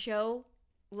Hakusho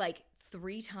like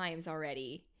 3 times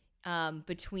already,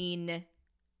 between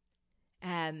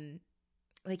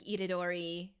like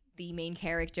Itadori, the main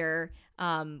character,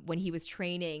 when he was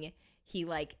training, he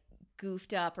like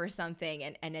goofed up or something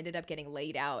and ended up getting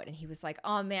laid out. And he was like,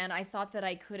 oh man, I thought that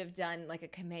I could have done like a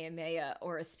Kamehameha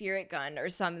or a spirit gun or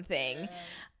something.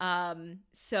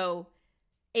 So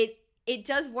it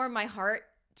does warm my heart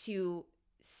to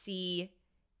see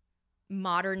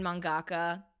modern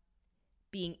mangaka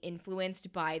being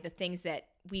influenced by the things that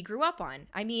we grew up on.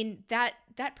 I mean, the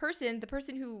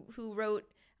person who wrote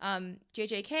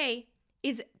JJK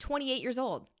is 28 years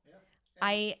old. Yeah.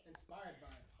 Inspired by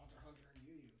Hunter x Hunter and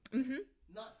Yu Yu. Mm-hmm.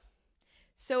 Nuts.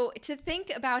 So to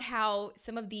think about how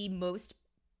some of the most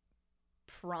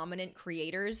prominent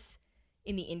creators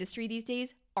in the industry these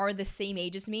days are the same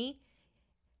age as me,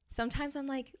 sometimes I'm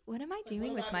like, what am I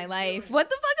doing with my life? What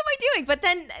the fuck am I doing? But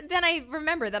then I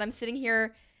remember that I'm sitting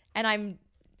here and I'm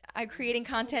creating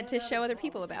content to show other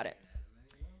people about it.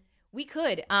 We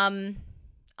could.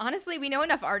 Honestly, we know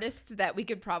enough artists that we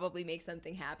could probably make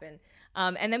something happen.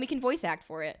 And then we can voice act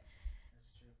for it.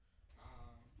 That's true.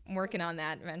 I'm working on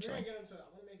that eventually. I want to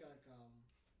make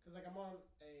because I'm on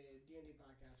a D&D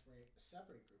podcast for a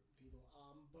separate group of people.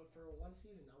 But for one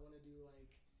season, I want to do at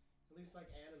least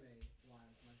anime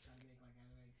wise, try to make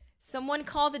anime. Someone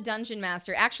call the dungeon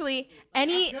master. Actually,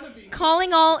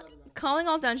 calling all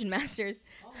dungeon masters.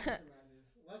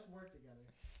 Let's work together.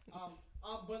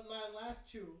 But my last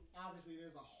two, obviously,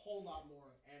 there's a whole lot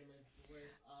more anime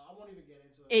list. I won't even get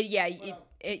into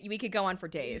it. We could go on for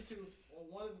days. Two,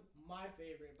 one is my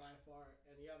favorite by far,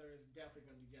 and the other is definitely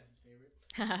going to be Jess's favorite.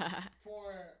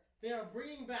 They are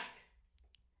bringing back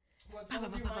what some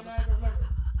of you might not even remember.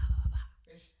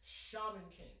 It's Shaman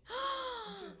King,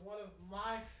 which is one of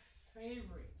my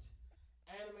favorite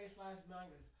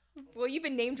anime/mangas. Well, you've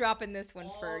been name dropping this one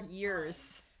for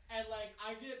years. And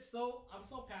I'm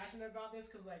so passionate about this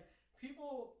because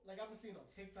people I've been seeing on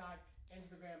TikTok,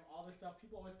 Instagram, all this stuff.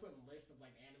 People always put in lists of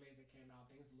animes that came out,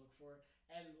 things to look for,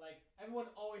 and everyone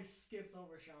always skips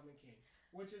over Shaman King,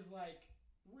 which is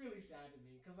really sad to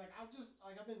me because I've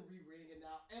been rereading it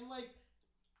now, and mind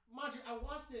you, I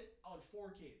watched it on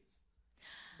 4Kids,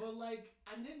 but I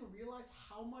didn't realize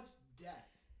how much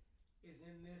death is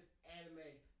in this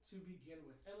anime to begin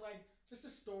with, and just the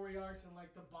story arcs and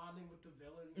the bonding with the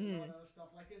villains and all that other stuff.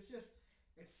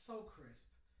 It's so crisp,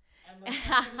 and it's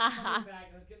coming back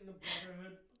and it's getting the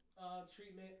brotherhood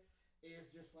treatment is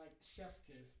just chef's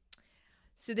kiss.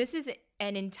 So this is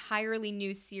an entirely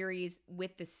new series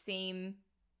with the same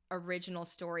original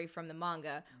story from the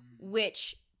manga,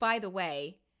 which, by the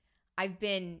way, I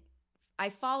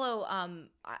follow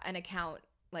an account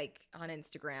on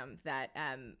Instagram that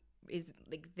is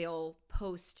they'll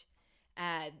post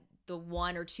the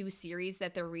 1 or 2 series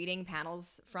that they're reading,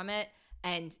 panels from it,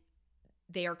 and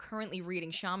they are currently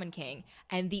reading Shaman King,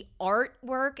 and the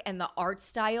artwork and the art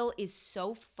style is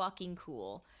so fucking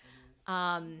cool.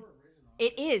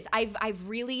 It is. I've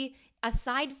really,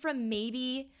 aside from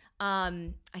maybe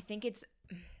I think it's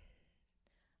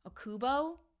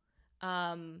Okubo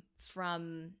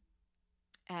from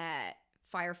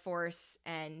Fire Force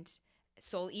and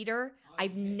Soul Eater.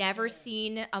 I've never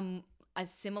seen a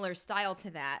similar style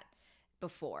to that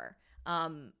before.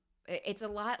 It's a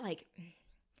lot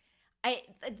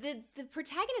the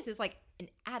protagonist is an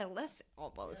adolescent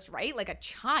almost, right? Like a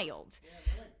child. Yeah,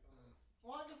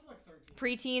 I guess 13.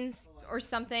 Preteens or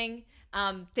something.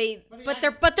 But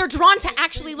they're drawn to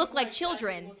actually look like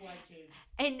children. Look like kids.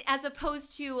 And as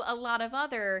opposed to a lot of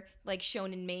other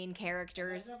shonen main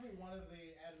characters. That's definitely one of the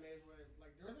animes where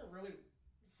there isn't really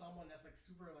someone that's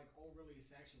super overly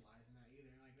sexualized in that either.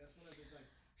 That's one of the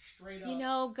straight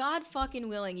up. God fucking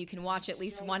willing, you can watch at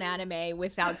least one anime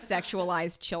without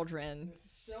sexualized children.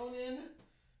 Shonen.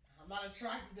 I'm not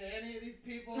attracted to any of these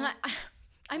people.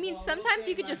 I mean, sometimes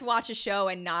you could just watch a show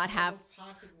and not have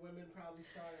toxic women probably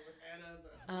started with Anna.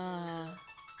 But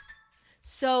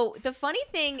so the funny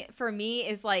thing for me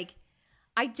is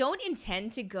I don't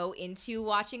intend to go into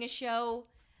watching a show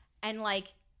and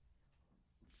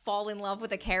fall in love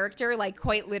with a character,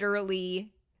 quite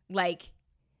literally,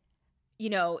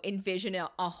 envision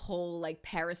a whole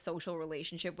parasocial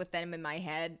relationship with them in my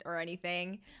head or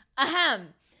anything.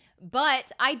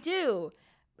 But I do.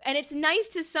 And it's nice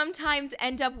to sometimes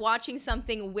end up watching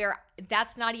something where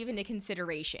that's not even a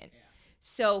consideration. Yeah.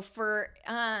 So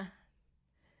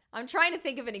I'm trying to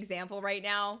think of an example right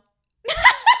now.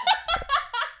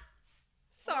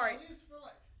 Sorry.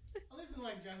 Well, at least in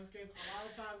Jess's case, a lot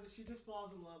of times she just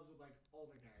falls in love with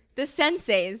older characters. The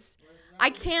senseis. I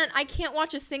can't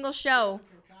watch a single show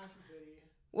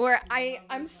where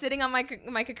I'm sitting on my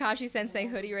Kakashi Sensei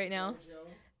hoodie right now.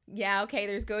 Yeah, okay,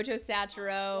 there's Gojo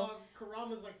Satoru.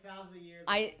 Kurama's thousands of years.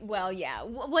 Yeah.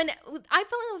 When I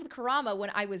fell in love with Kurama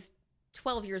when I was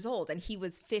 12 years old and he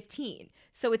was 15.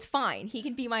 So it's fine. He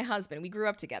can be my husband. We grew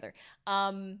up together.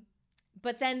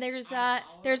 But then there's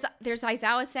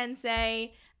Aizawa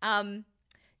Sensei,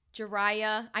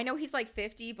 Jiraiya. I know he's like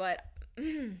 50, but He's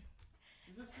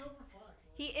a silver fox.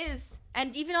 he is.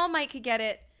 And even All Might could get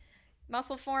it.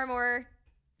 Muscle form or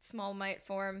small might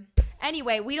form.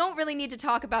 Anyway, we don't really need to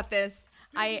talk about this.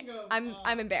 I'm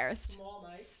embarrassed. Small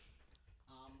Knight,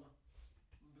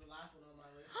 the last one on my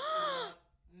list.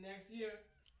 Next year,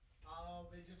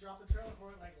 they just dropped the trailer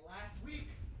for it like last week.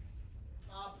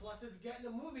 Plus, it's getting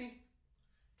a movie.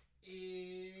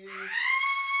 Is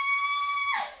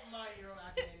My Hero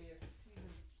Academia season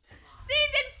 5.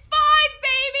 Season 5,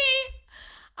 baby!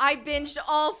 I binged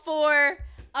all 4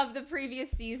 of the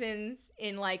previous seasons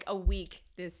in like a week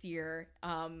this year.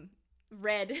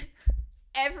 Read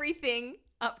everything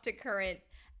up to current,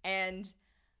 and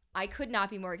I could not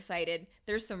be more excited.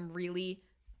 There's some really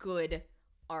good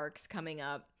arcs coming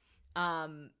up,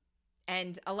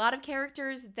 and a lot of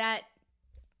characters that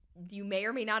you may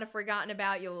or may not have forgotten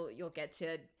about. You'll get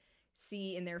to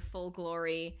see in their full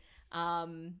glory.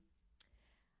 And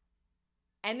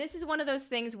this is one of those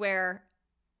things where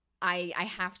I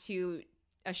have to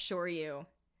assure you,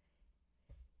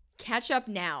 catch up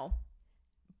now.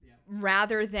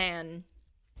 Rather than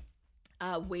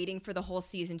waiting for the whole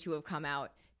season to have come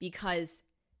out, because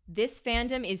this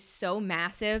fandom is so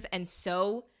massive and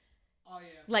so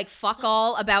like fuck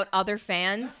all about other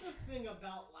fans. That's the thing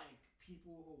about like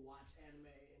people who watch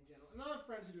anime in general, and other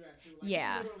friends who do that too. Like,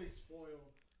 yeah, they literally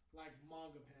spoil like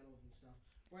manga panels and stuff.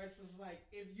 Where it's just like,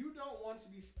 if you don't want to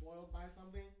be spoiled by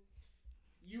something,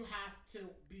 you have to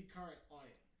be current on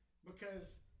it,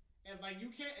 because. And, like, you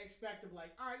can't expect to be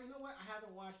like, all right, you know what? I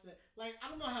haven't watched it. Like, I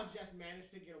don't know how Jess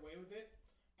managed to get away with it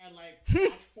and, like,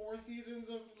 watch 4 seasons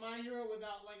of My Hero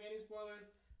without, like, any spoilers.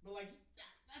 But, like,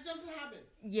 that doesn't happen.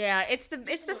 Yeah, it's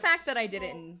the fact that I did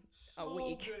it in a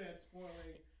week. So good at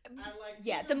spoiling. And, like,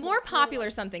 yeah, the more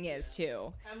popular something is,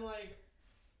 too. And, like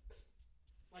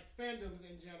fandoms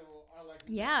in general are, like,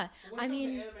 yeah, I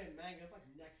mean, anime and manga, it's, like,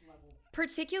 next level.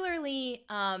 Particularly,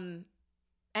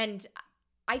 and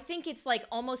I think it's like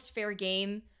almost fair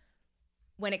game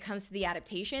when it comes to the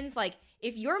adaptations. Like,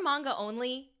 if you're manga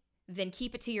only, then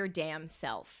keep it to your damn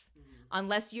self. Mm-hmm.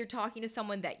 Unless you're talking to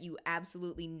someone that you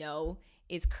absolutely know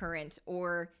is current,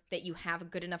 or that you have a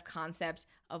good enough concept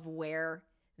of where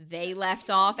they left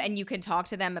off and you can talk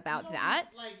to them about that.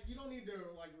 You don't need to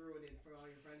like ruin it for all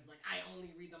your friends. Like, I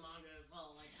only read the manga as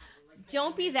well.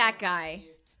 Don't be that guy.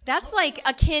 That's like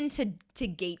akin to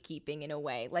gatekeeping in a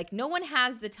way. Like, no one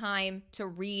has the time to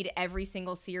read every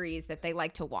single series that they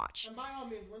like to watch. And by all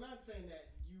means, we're not saying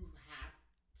that you have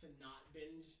to not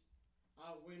binge.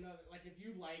 We're not, like, if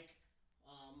you like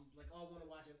I want to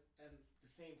watch it at the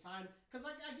same time, because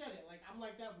like I get it. Like, I'm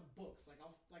like that with books. Like,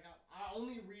 I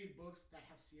only read books that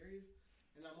have series,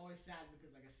 and I'm always sad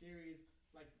because like a series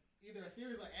either a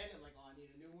series will end and like, oh, I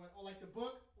need a new one, or like the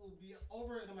book will be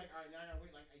over and I'm like, all right, now I gotta wait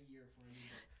like a year for a new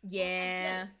book.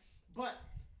 Yeah. But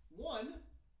one,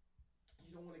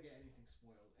 you don't want to get anything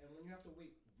spoiled, and when you have to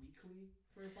wait weekly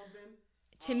for something,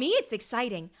 to me it's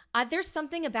exciting. There's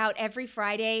something about every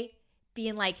Friday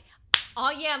being like, oh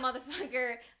yeah,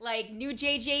 motherfucker, like new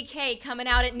JJK coming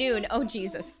out at noon. Oh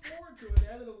Jesus. Forward to it. At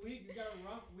the end of the week, you got a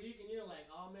rough week, and you're like,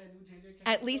 oh man, new JJK.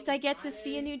 At least I get to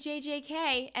see a new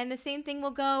JJK, and the same thing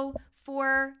will go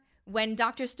for when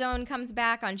Dr. Stone comes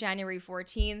back on January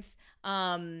 14th.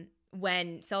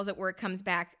 When Cells at Work comes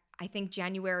back, I think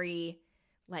January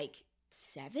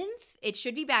 7th. It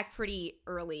should be back pretty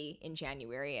early in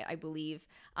January, I believe.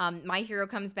 My Hero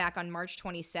comes back on March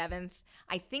 27th.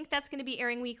 I think that's going to be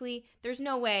airing weekly. There's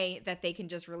no way that they can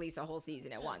just release a whole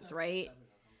season at once, right?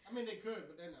 I mean, they could,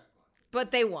 but they're not going to.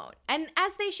 But they won't. And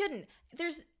as they shouldn't.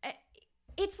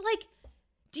 It's like,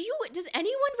 does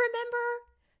anyone remember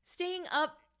staying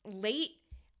up late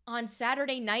on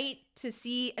Saturday night to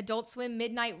see Adult Swim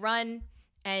Midnight Run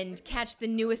and catch the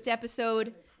newest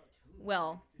episode?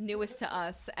 Well, newest to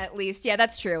us, at least. Yeah,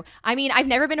 that's true. I mean, I've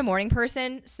never been a morning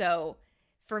person, so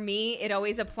for me, it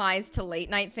always applies to late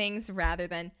night things rather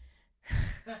than...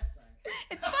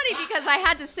 It's funny because I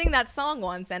had to sing that song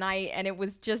once, and it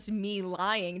was just me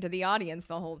lying to the audience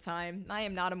the whole time. I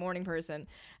am not a morning person.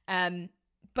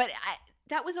 But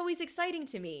that was always exciting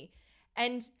to me.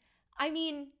 And, I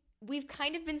mean, we've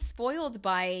kind of been spoiled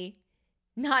by...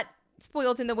 Not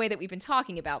spoiled in the way that we've been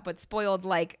talking about, but spoiled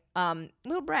like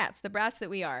little brats, the brats that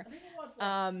we are,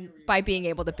 by being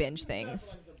able to binge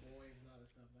things.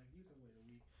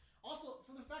 Also,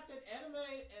 for the fact that anime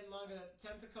and manga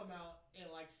tend to come out in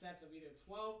like sets of either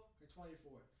 12 or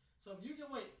 24. So if you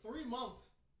can wait 3 months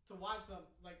to watch some,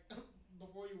 like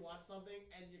before you watch something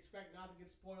and you expect not to get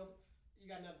spoiled, you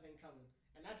got another thing coming.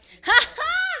 And that's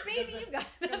baby, you got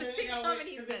another thing coming.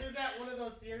 He said. Because if it's at one of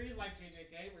those series like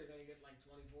JJK, where you're gonna get like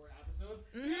 24 episodes,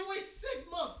 you gotta wait 6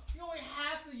 months. You gotta wait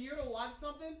half a year to watch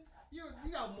something. You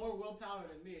got more willpower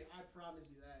than me. I promise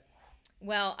you that.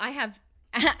 Well, I have.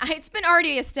 It's been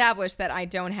already established that I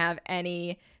don't have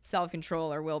any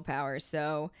self-control or willpower,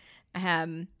 so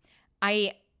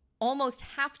I almost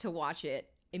have to watch it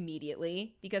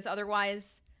immediately because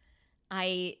otherwise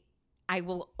I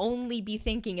will only be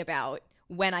thinking about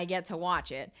when I get to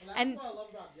watch it. Well, that's what I love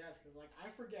about Jess, because like I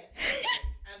forget everything,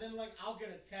 and then like I'll get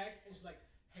a text and she's like,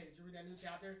 "Hey, did you read that new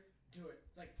chapter? Do it."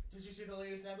 It's like, "Did you see the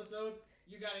latest episode?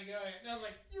 You gotta go." And I was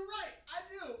like, "You're right, I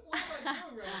do. What am I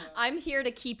doing right now?" I'm here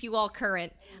to keep you all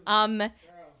current. Girl.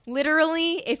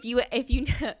 Literally, if you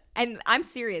and I'm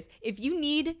serious, if you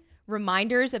need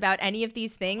reminders about any of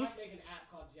these things, I'll make an app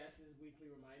called Jess's Weekly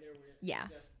Reminder where yeah,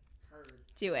 it's just her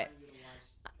do it. you to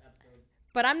watch episodes.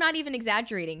 But I'm not even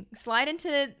exaggerating. Slide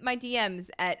into my DMs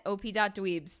at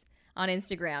op.dweebs on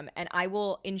Instagram, and I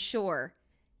will ensure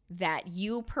that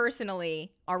you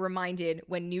personally are reminded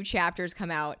when new chapters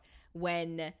come out,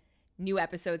 when new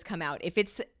episodes come out. If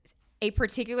it's a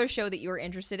particular show that you're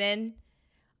interested in,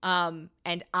 and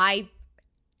I,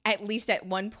 at least at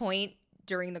one point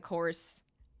during the course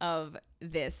of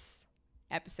this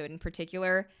episode in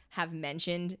particular, have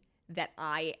mentioned that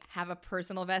I have a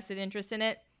personal vested interest in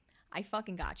it, I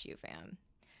fucking got you, fam.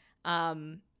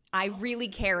 I really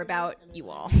care about you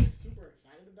all. Super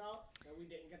excited about that we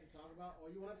didn't get to talk about, or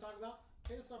you want to talk about,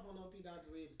 hit us up on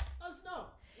op.dweebs. Let us know.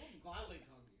 We'll gladly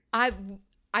talk to you.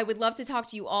 I would love to talk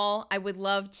to you all. I would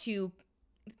love to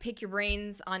pick your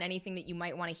brains on anything that you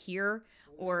might want to hear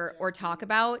or talk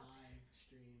about. Live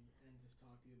stream and just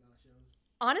talk to you about shows.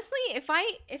 Honestly, if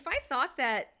I thought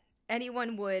that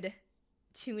anyone would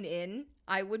tune in,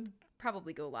 I would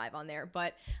probably go live on there.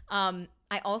 But I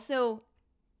also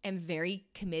am very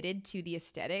committed to the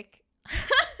aesthetic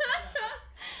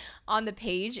on the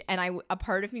page, and a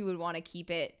part of me would want to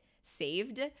keep it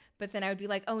saved, but then I would be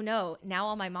like, oh no, now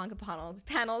all my manga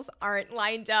panels aren't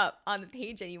lined up on the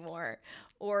page anymore,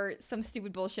 or some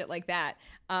stupid bullshit like that.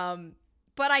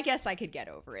 But I guess I could get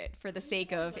over it for the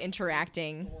sake of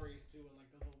interacting. Stories too, and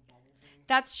like those little bubble things.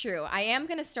 That's true. I am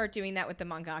gonna start doing that with the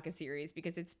mangaka series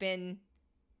because it's been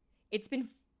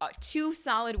 2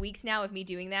 solid weeks now of me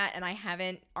doing that, and I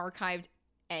haven't archived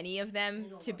any of them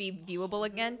to be viewable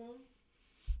again.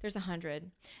 There's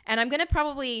 100, and I'm gonna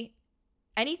probably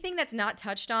anything that's not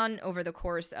touched on over the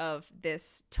course of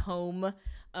this tome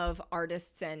of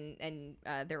artists and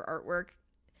their artwork.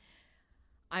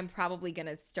 I'm probably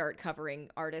gonna start covering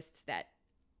artists that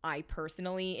I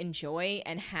personally enjoy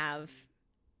and have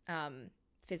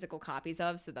physical copies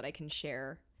of, so that I can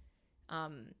share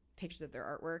pictures of their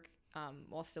artwork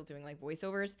while still doing like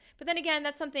voiceovers. But then again,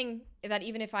 that's something that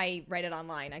even if I write it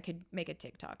online, I could make a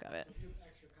TikTok of it. So if you have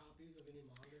extra copies of any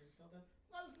mangas or something,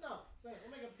 let us know. Send it.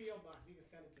 We'll make a PO box. You can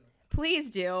send it to us. Please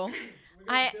do.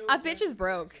 A bitch is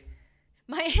broke.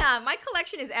 My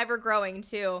collection is ever growing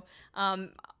too.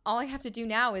 All I have to do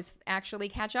now is actually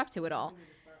catch up to it all. We need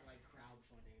to start like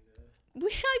crowdfunding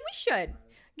We should.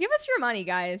 Give us your money,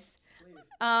 guys. Please.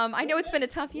 I know it's been a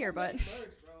tough year, but Merch,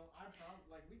 bro.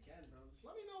 Like we can, bro. Just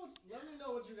let me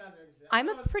know what you guys are interested in. I'm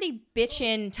a pretty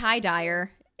bitchin'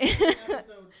 tie-dyer. Episode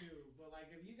 2, but like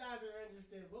if you guys are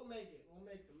interested, we'll make it. We'll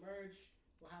make the merch.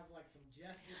 We'll have like some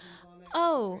gestures on there.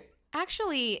 Oh,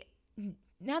 actually,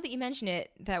 now that you mention it,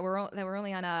 that we're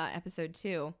only on episode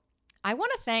 2, I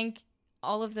want to thank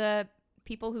all of the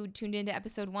people who tuned into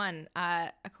episode 1.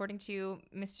 According to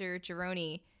Mr.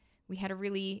 Gironi, we had a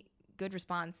really good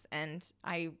response, and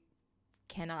I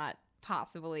cannot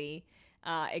possibly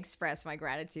express my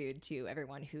gratitude to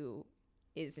everyone who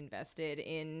is invested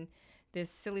in this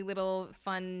silly little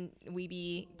fun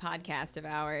weeby podcast of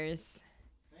ours.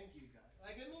 Thank you, guys.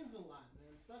 Like it means a lot,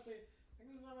 man. Especially this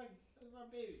is our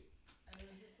baby, and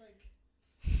it's just like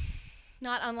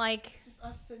not unlike. It's just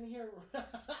us sitting here.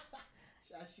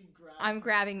 As she grabs. I'm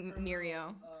grabbing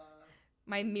Mirio.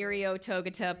 My Mirio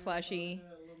Togata plushie.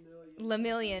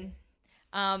 Lemillion.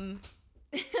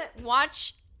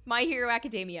 Watch My Hero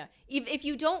Academia. If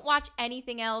you don't watch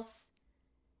anything else,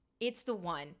 it's the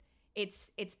one. It's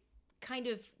kind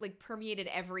of like permeated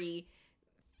every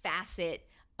facet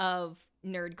of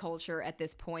nerd culture at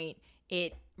this point.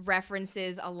 It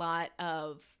references a lot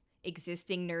of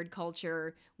existing nerd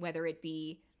culture, whether it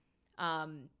be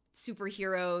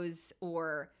superheroes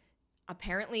or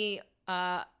apparently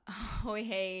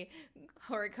Hoihei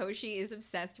Horikoshi is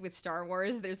obsessed with Star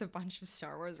Wars. There's a bunch of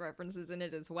Star Wars references in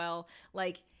it as well.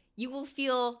 Like, you will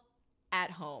feel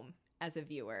at home as a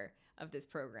viewer of this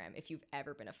program if you've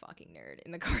ever been a fucking nerd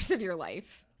in the course of your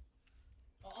life.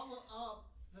 Also,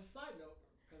 as a side note,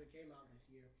 because it came out this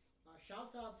year,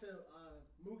 shouts out to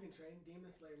Mugen Train,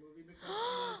 Demon Slayer movie, because it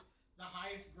is the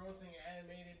highest grossing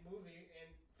animated movie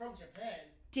from Japan.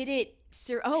 Did it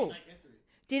History.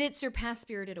 Did it surpass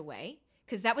Spirited Away?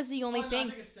 Because that was the only thing. I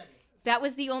think it's second. That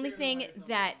was the only thing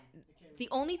that the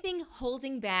only thing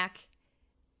holding back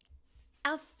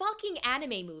a fucking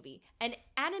anime movie, an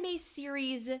anime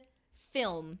series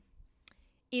film,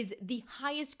 is the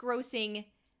highest grossing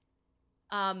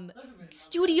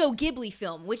Studio Ghibli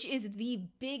film, which is the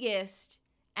biggest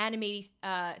anime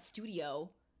studio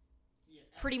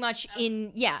pretty much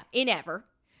in ever.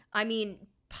 I mean,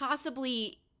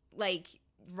 possibly like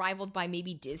rivaled by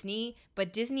maybe Disney,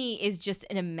 but Disney is just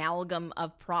an amalgam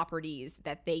of properties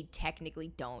that they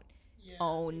technically don't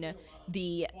own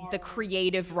the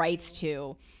creative rights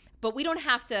to. But we don't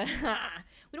have to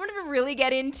really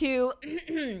get into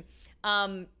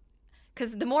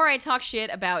because the more I talk shit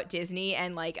about Disney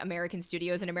and like American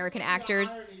studios and American actors,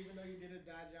 even though you did a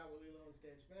bad job with Lilo and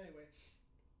Stitch, but anyway,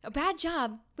 a bad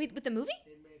job with the movie.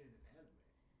 they made it an anime.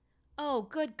 Oh,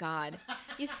 good God!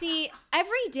 You see,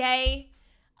 every day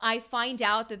I find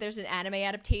out that there's an anime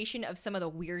adaptation of some of the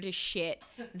weirdest shit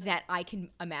that I can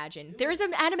imagine. There's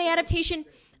an anime adaptation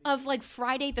of like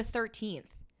Friday the 13th.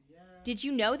 Yeah. Did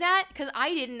you know that? Because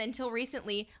I didn't until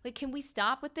recently. Like, can we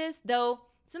stop with this? Though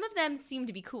some of them seem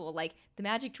to be cool, like The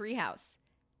Magic Tree House.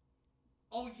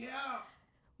 Oh yeah.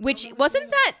 Which wasn't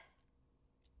that?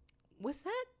 Was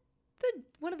that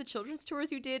one of the children's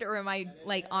tours you did, or am I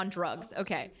like on drugs?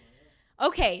 Okay.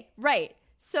 Okay, right.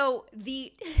 So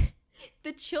the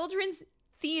children's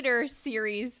theater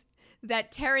series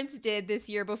that Terrence did this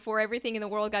year before everything in the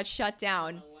world got shut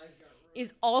down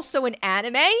is also an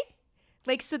anime?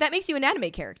 Like, so that makes you an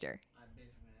anime character. I'm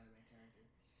basically an anime character.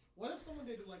 What if someone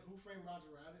did like Who Framed Roger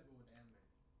Rabbit but with anime?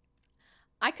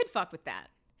 I could fuck with that.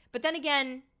 But then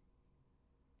again,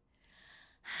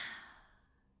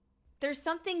 there's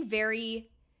something very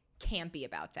campy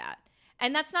about that.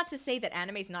 And that's not to say that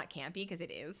anime's not campy, because it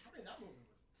is. I mean, that movie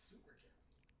was super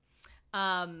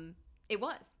campy. It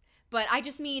was. But I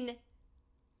just mean,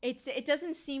 it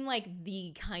doesn't seem like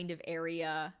the kind of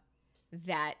area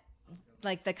that,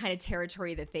 like the kind of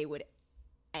territory that they would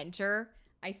enter,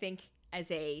 I think,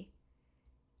 as an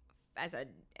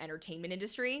entertainment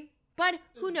industry. But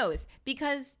who knows?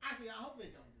 Because actually, I hope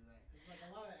they don't do that, because like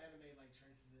a lot of anime like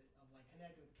traces it of like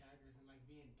connecting with characters and like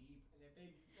being deep, and if they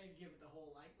give it the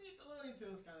whole like meet the Looney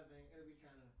Tunes kind of thing, it'll be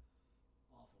kind of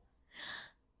awful.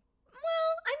 Well,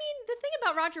 I mean, the thing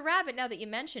about Roger Rabbit, now that you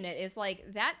mention it, is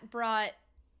like that brought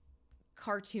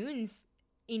cartoons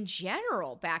in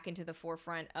general back into the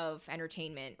forefront of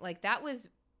entertainment. Like that was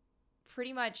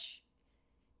pretty much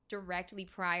directly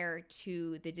prior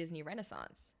to the Disney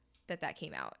Renaissance that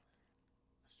came out.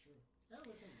 That's true. Yeah,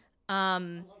 look at that. I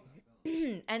love that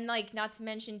film. And like, not to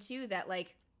mention too that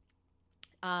like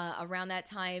around that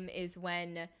time is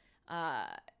when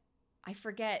I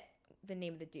forget the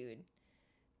name of the dude,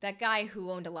 that guy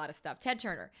who owned a lot of stuff, Ted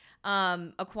Turner,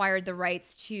 acquired the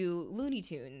rights to Looney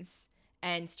Tunes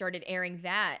and started airing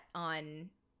that on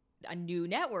a new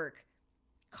network,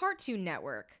 Cartoon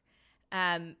Network.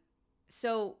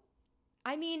 So,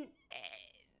 I mean,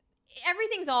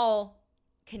 everything's all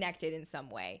connected in some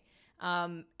way.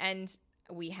 And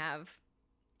we have,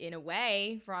 in a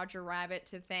way, Roger Rabbit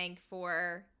to thank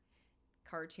for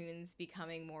cartoons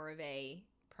becoming more of a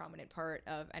prominent part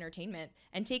of entertainment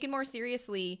and taken more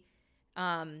seriously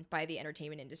by the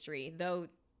entertainment industry, though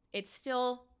it's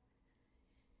still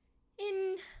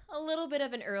in a little bit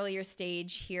of an earlier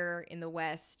stage here in the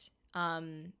West.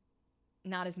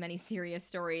 Not as many serious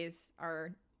stories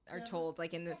are told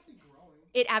like in this.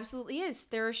 It absolutely is.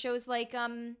 There are shows like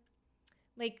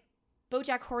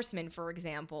BoJack Horseman, for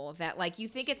example, that like you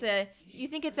think it's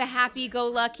a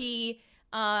happy-go-lucky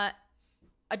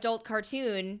adult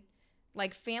cartoon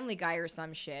like Family Guy or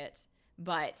some shit,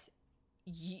 but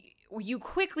you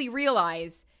quickly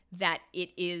realize that it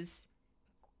is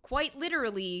quite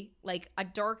literally like a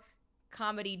dark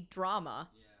comedy drama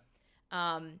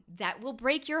that will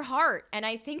break your heart. And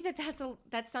I think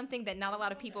that's something that not a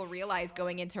lot of people realize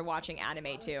going into watching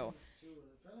anime too. Especially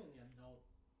in the adult,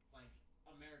 like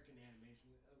American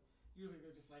animation, usually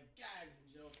they're just like gags and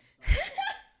jokes and stuff.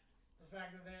 The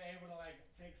fact that they're able to like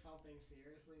take something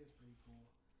seriously is pretty cool.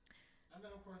 And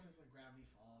then of course there's like Gravity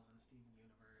Falls and Steven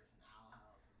Universe and Owl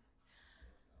House and stuff.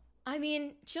 I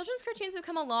mean, children's cartoons have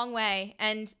come a long way,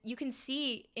 and you can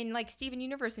see in like Steven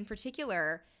Universe in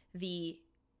particular,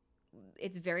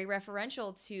 it's very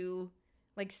referential to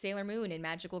like Sailor Moon and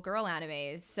Magical Girl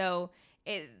animes. So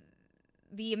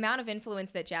the amount of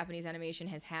influence that Japanese animation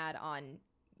has had on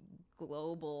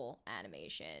global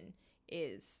animation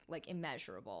is like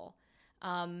immeasurable.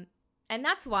 And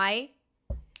that's why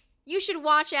you should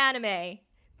watch anime.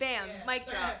 Bam, Yeah, mic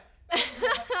drop. Mic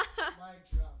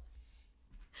drop.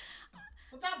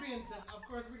 With that being said, of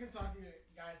course, we can talk your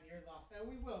guys' ears off, and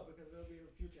we will, because there'll be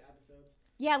future episodes.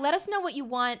 Yeah, let us know what you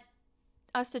want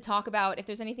us to talk about. If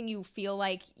there's anything you feel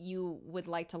like you would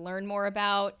like to learn more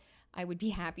about, I would be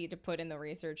happy to put in the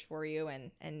research for you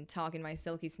and talk in my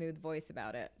silky smooth voice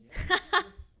about it. Yeah, you just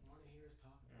want to hear us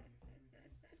talk about your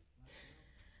favorite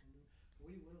things.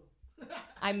 We will.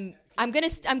 I'm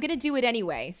gonna do it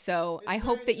anyway, so It's I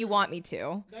hope very that you true. want me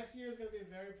to. Next year is going to be a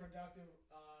very productive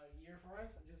year for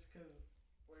us, just because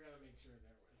we're going to make sure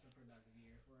that it's a productive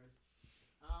year for us.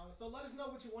 So let us know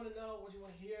what you want to know, what you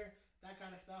want to hear, that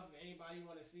kind of stuff. If anybody you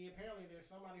want to see. Apparently, there's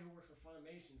somebody who works for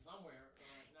Funimation somewhere.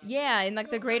 Yeah, in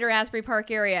like the greater Asbury Park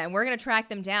area, and we're gonna track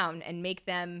them down and make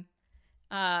them.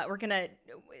 We're gonna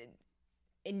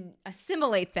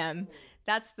assimilate them.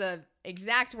 That's the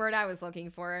exact word I was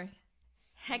looking for.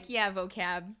 Heck yeah,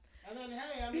 vocab. And then,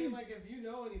 hey, I mean, like, if you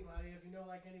know anybody, if you know,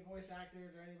 like, any voice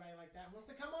actors or anybody like that who wants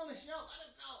to come on the show, let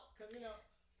us know. Because, you know.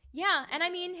 Yeah, and I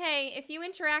mean, hey, if you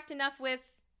interact enough with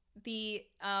the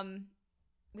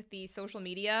social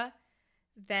media,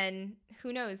 then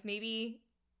who knows? Maybe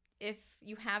if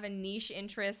you have a niche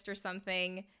interest or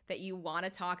something that you want to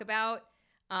talk about,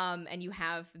 and you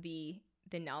have the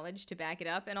knowledge to back it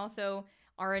up, and also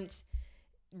aren't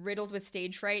riddled with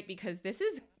stage fright, because this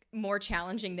is more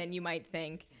challenging than you might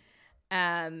think,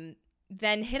 then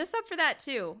hit us up for that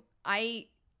too. My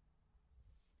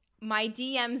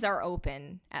DMs are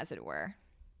open, as it were.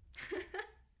 So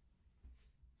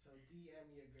DM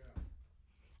your girl.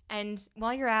 And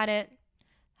while you're at it,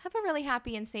 have a really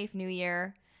happy and safe New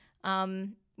Year.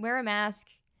 Wear a mask.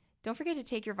 Don't forget to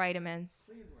take your vitamins.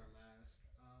 Please wear a mask.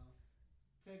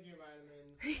 Take your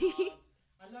vitamins.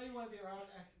 I know you want to be around,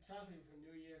 especially for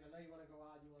New Year's. I know you want to go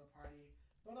out, you want to party.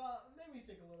 But maybe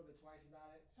think a little bit twice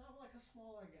about it. Have like a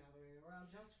smaller gathering around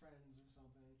just friends or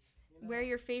something. You know? Wear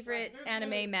your favorite Like,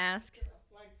 anime mask.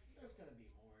 Like, there's going to be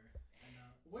more. And,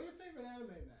 wear your favorite anime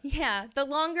mask. Yeah, the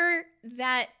longer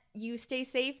that you stay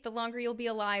safe, the longer you'll be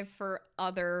alive for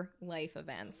other life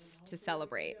events to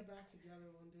celebrate. We'll get back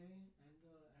together one day, and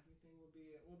everything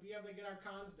we'll be able to get our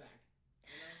cons back.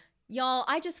 You know? Y'all,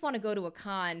 I just want to go to a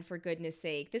con, for goodness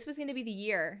sake. This was going to be the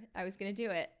year I was going to do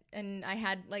it. And I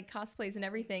had like cosplays and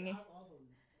everything. I've also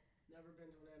never been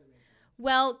to an anime con.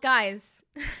 Well, guys,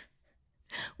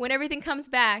 when everything comes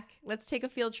back, let's take a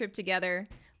field trip together.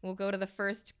 We'll go to the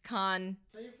first con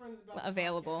Tell your friends about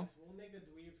available. the podcast. We'll make a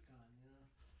dweebs con,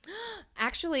 you know?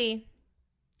 Actually,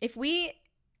 if we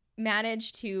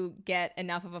manage to get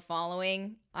enough of a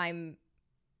following, I'm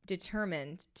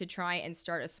determined to try and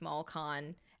start a small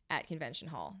con at Convention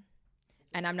Hall.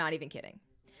 And I'm not even kidding.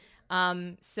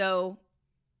 So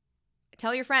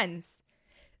tell your friends.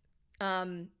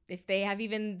 If they have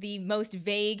even the most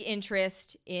vague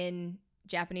interest in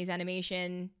Japanese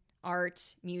animation,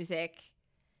 art, music,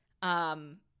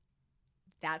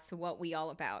 that's what we all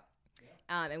about.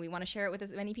 And we want to share it with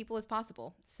as many people as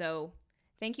possible. So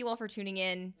thank you all for tuning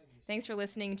in. Thanks for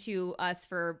listening to us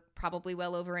for probably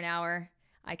well over an hour.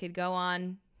 I could go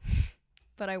on,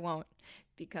 but I won't,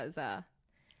 because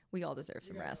we all deserve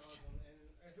some rest. Awesome.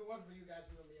 And if it wasn't for you guys,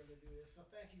 we wouldn't be able to do this. So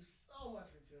thank you so much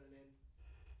for tuning in.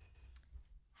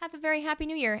 Have a very happy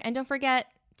New Year. And don't forget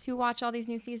to watch all these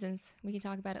new seasons. We can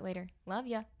talk about it later. Love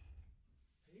ya.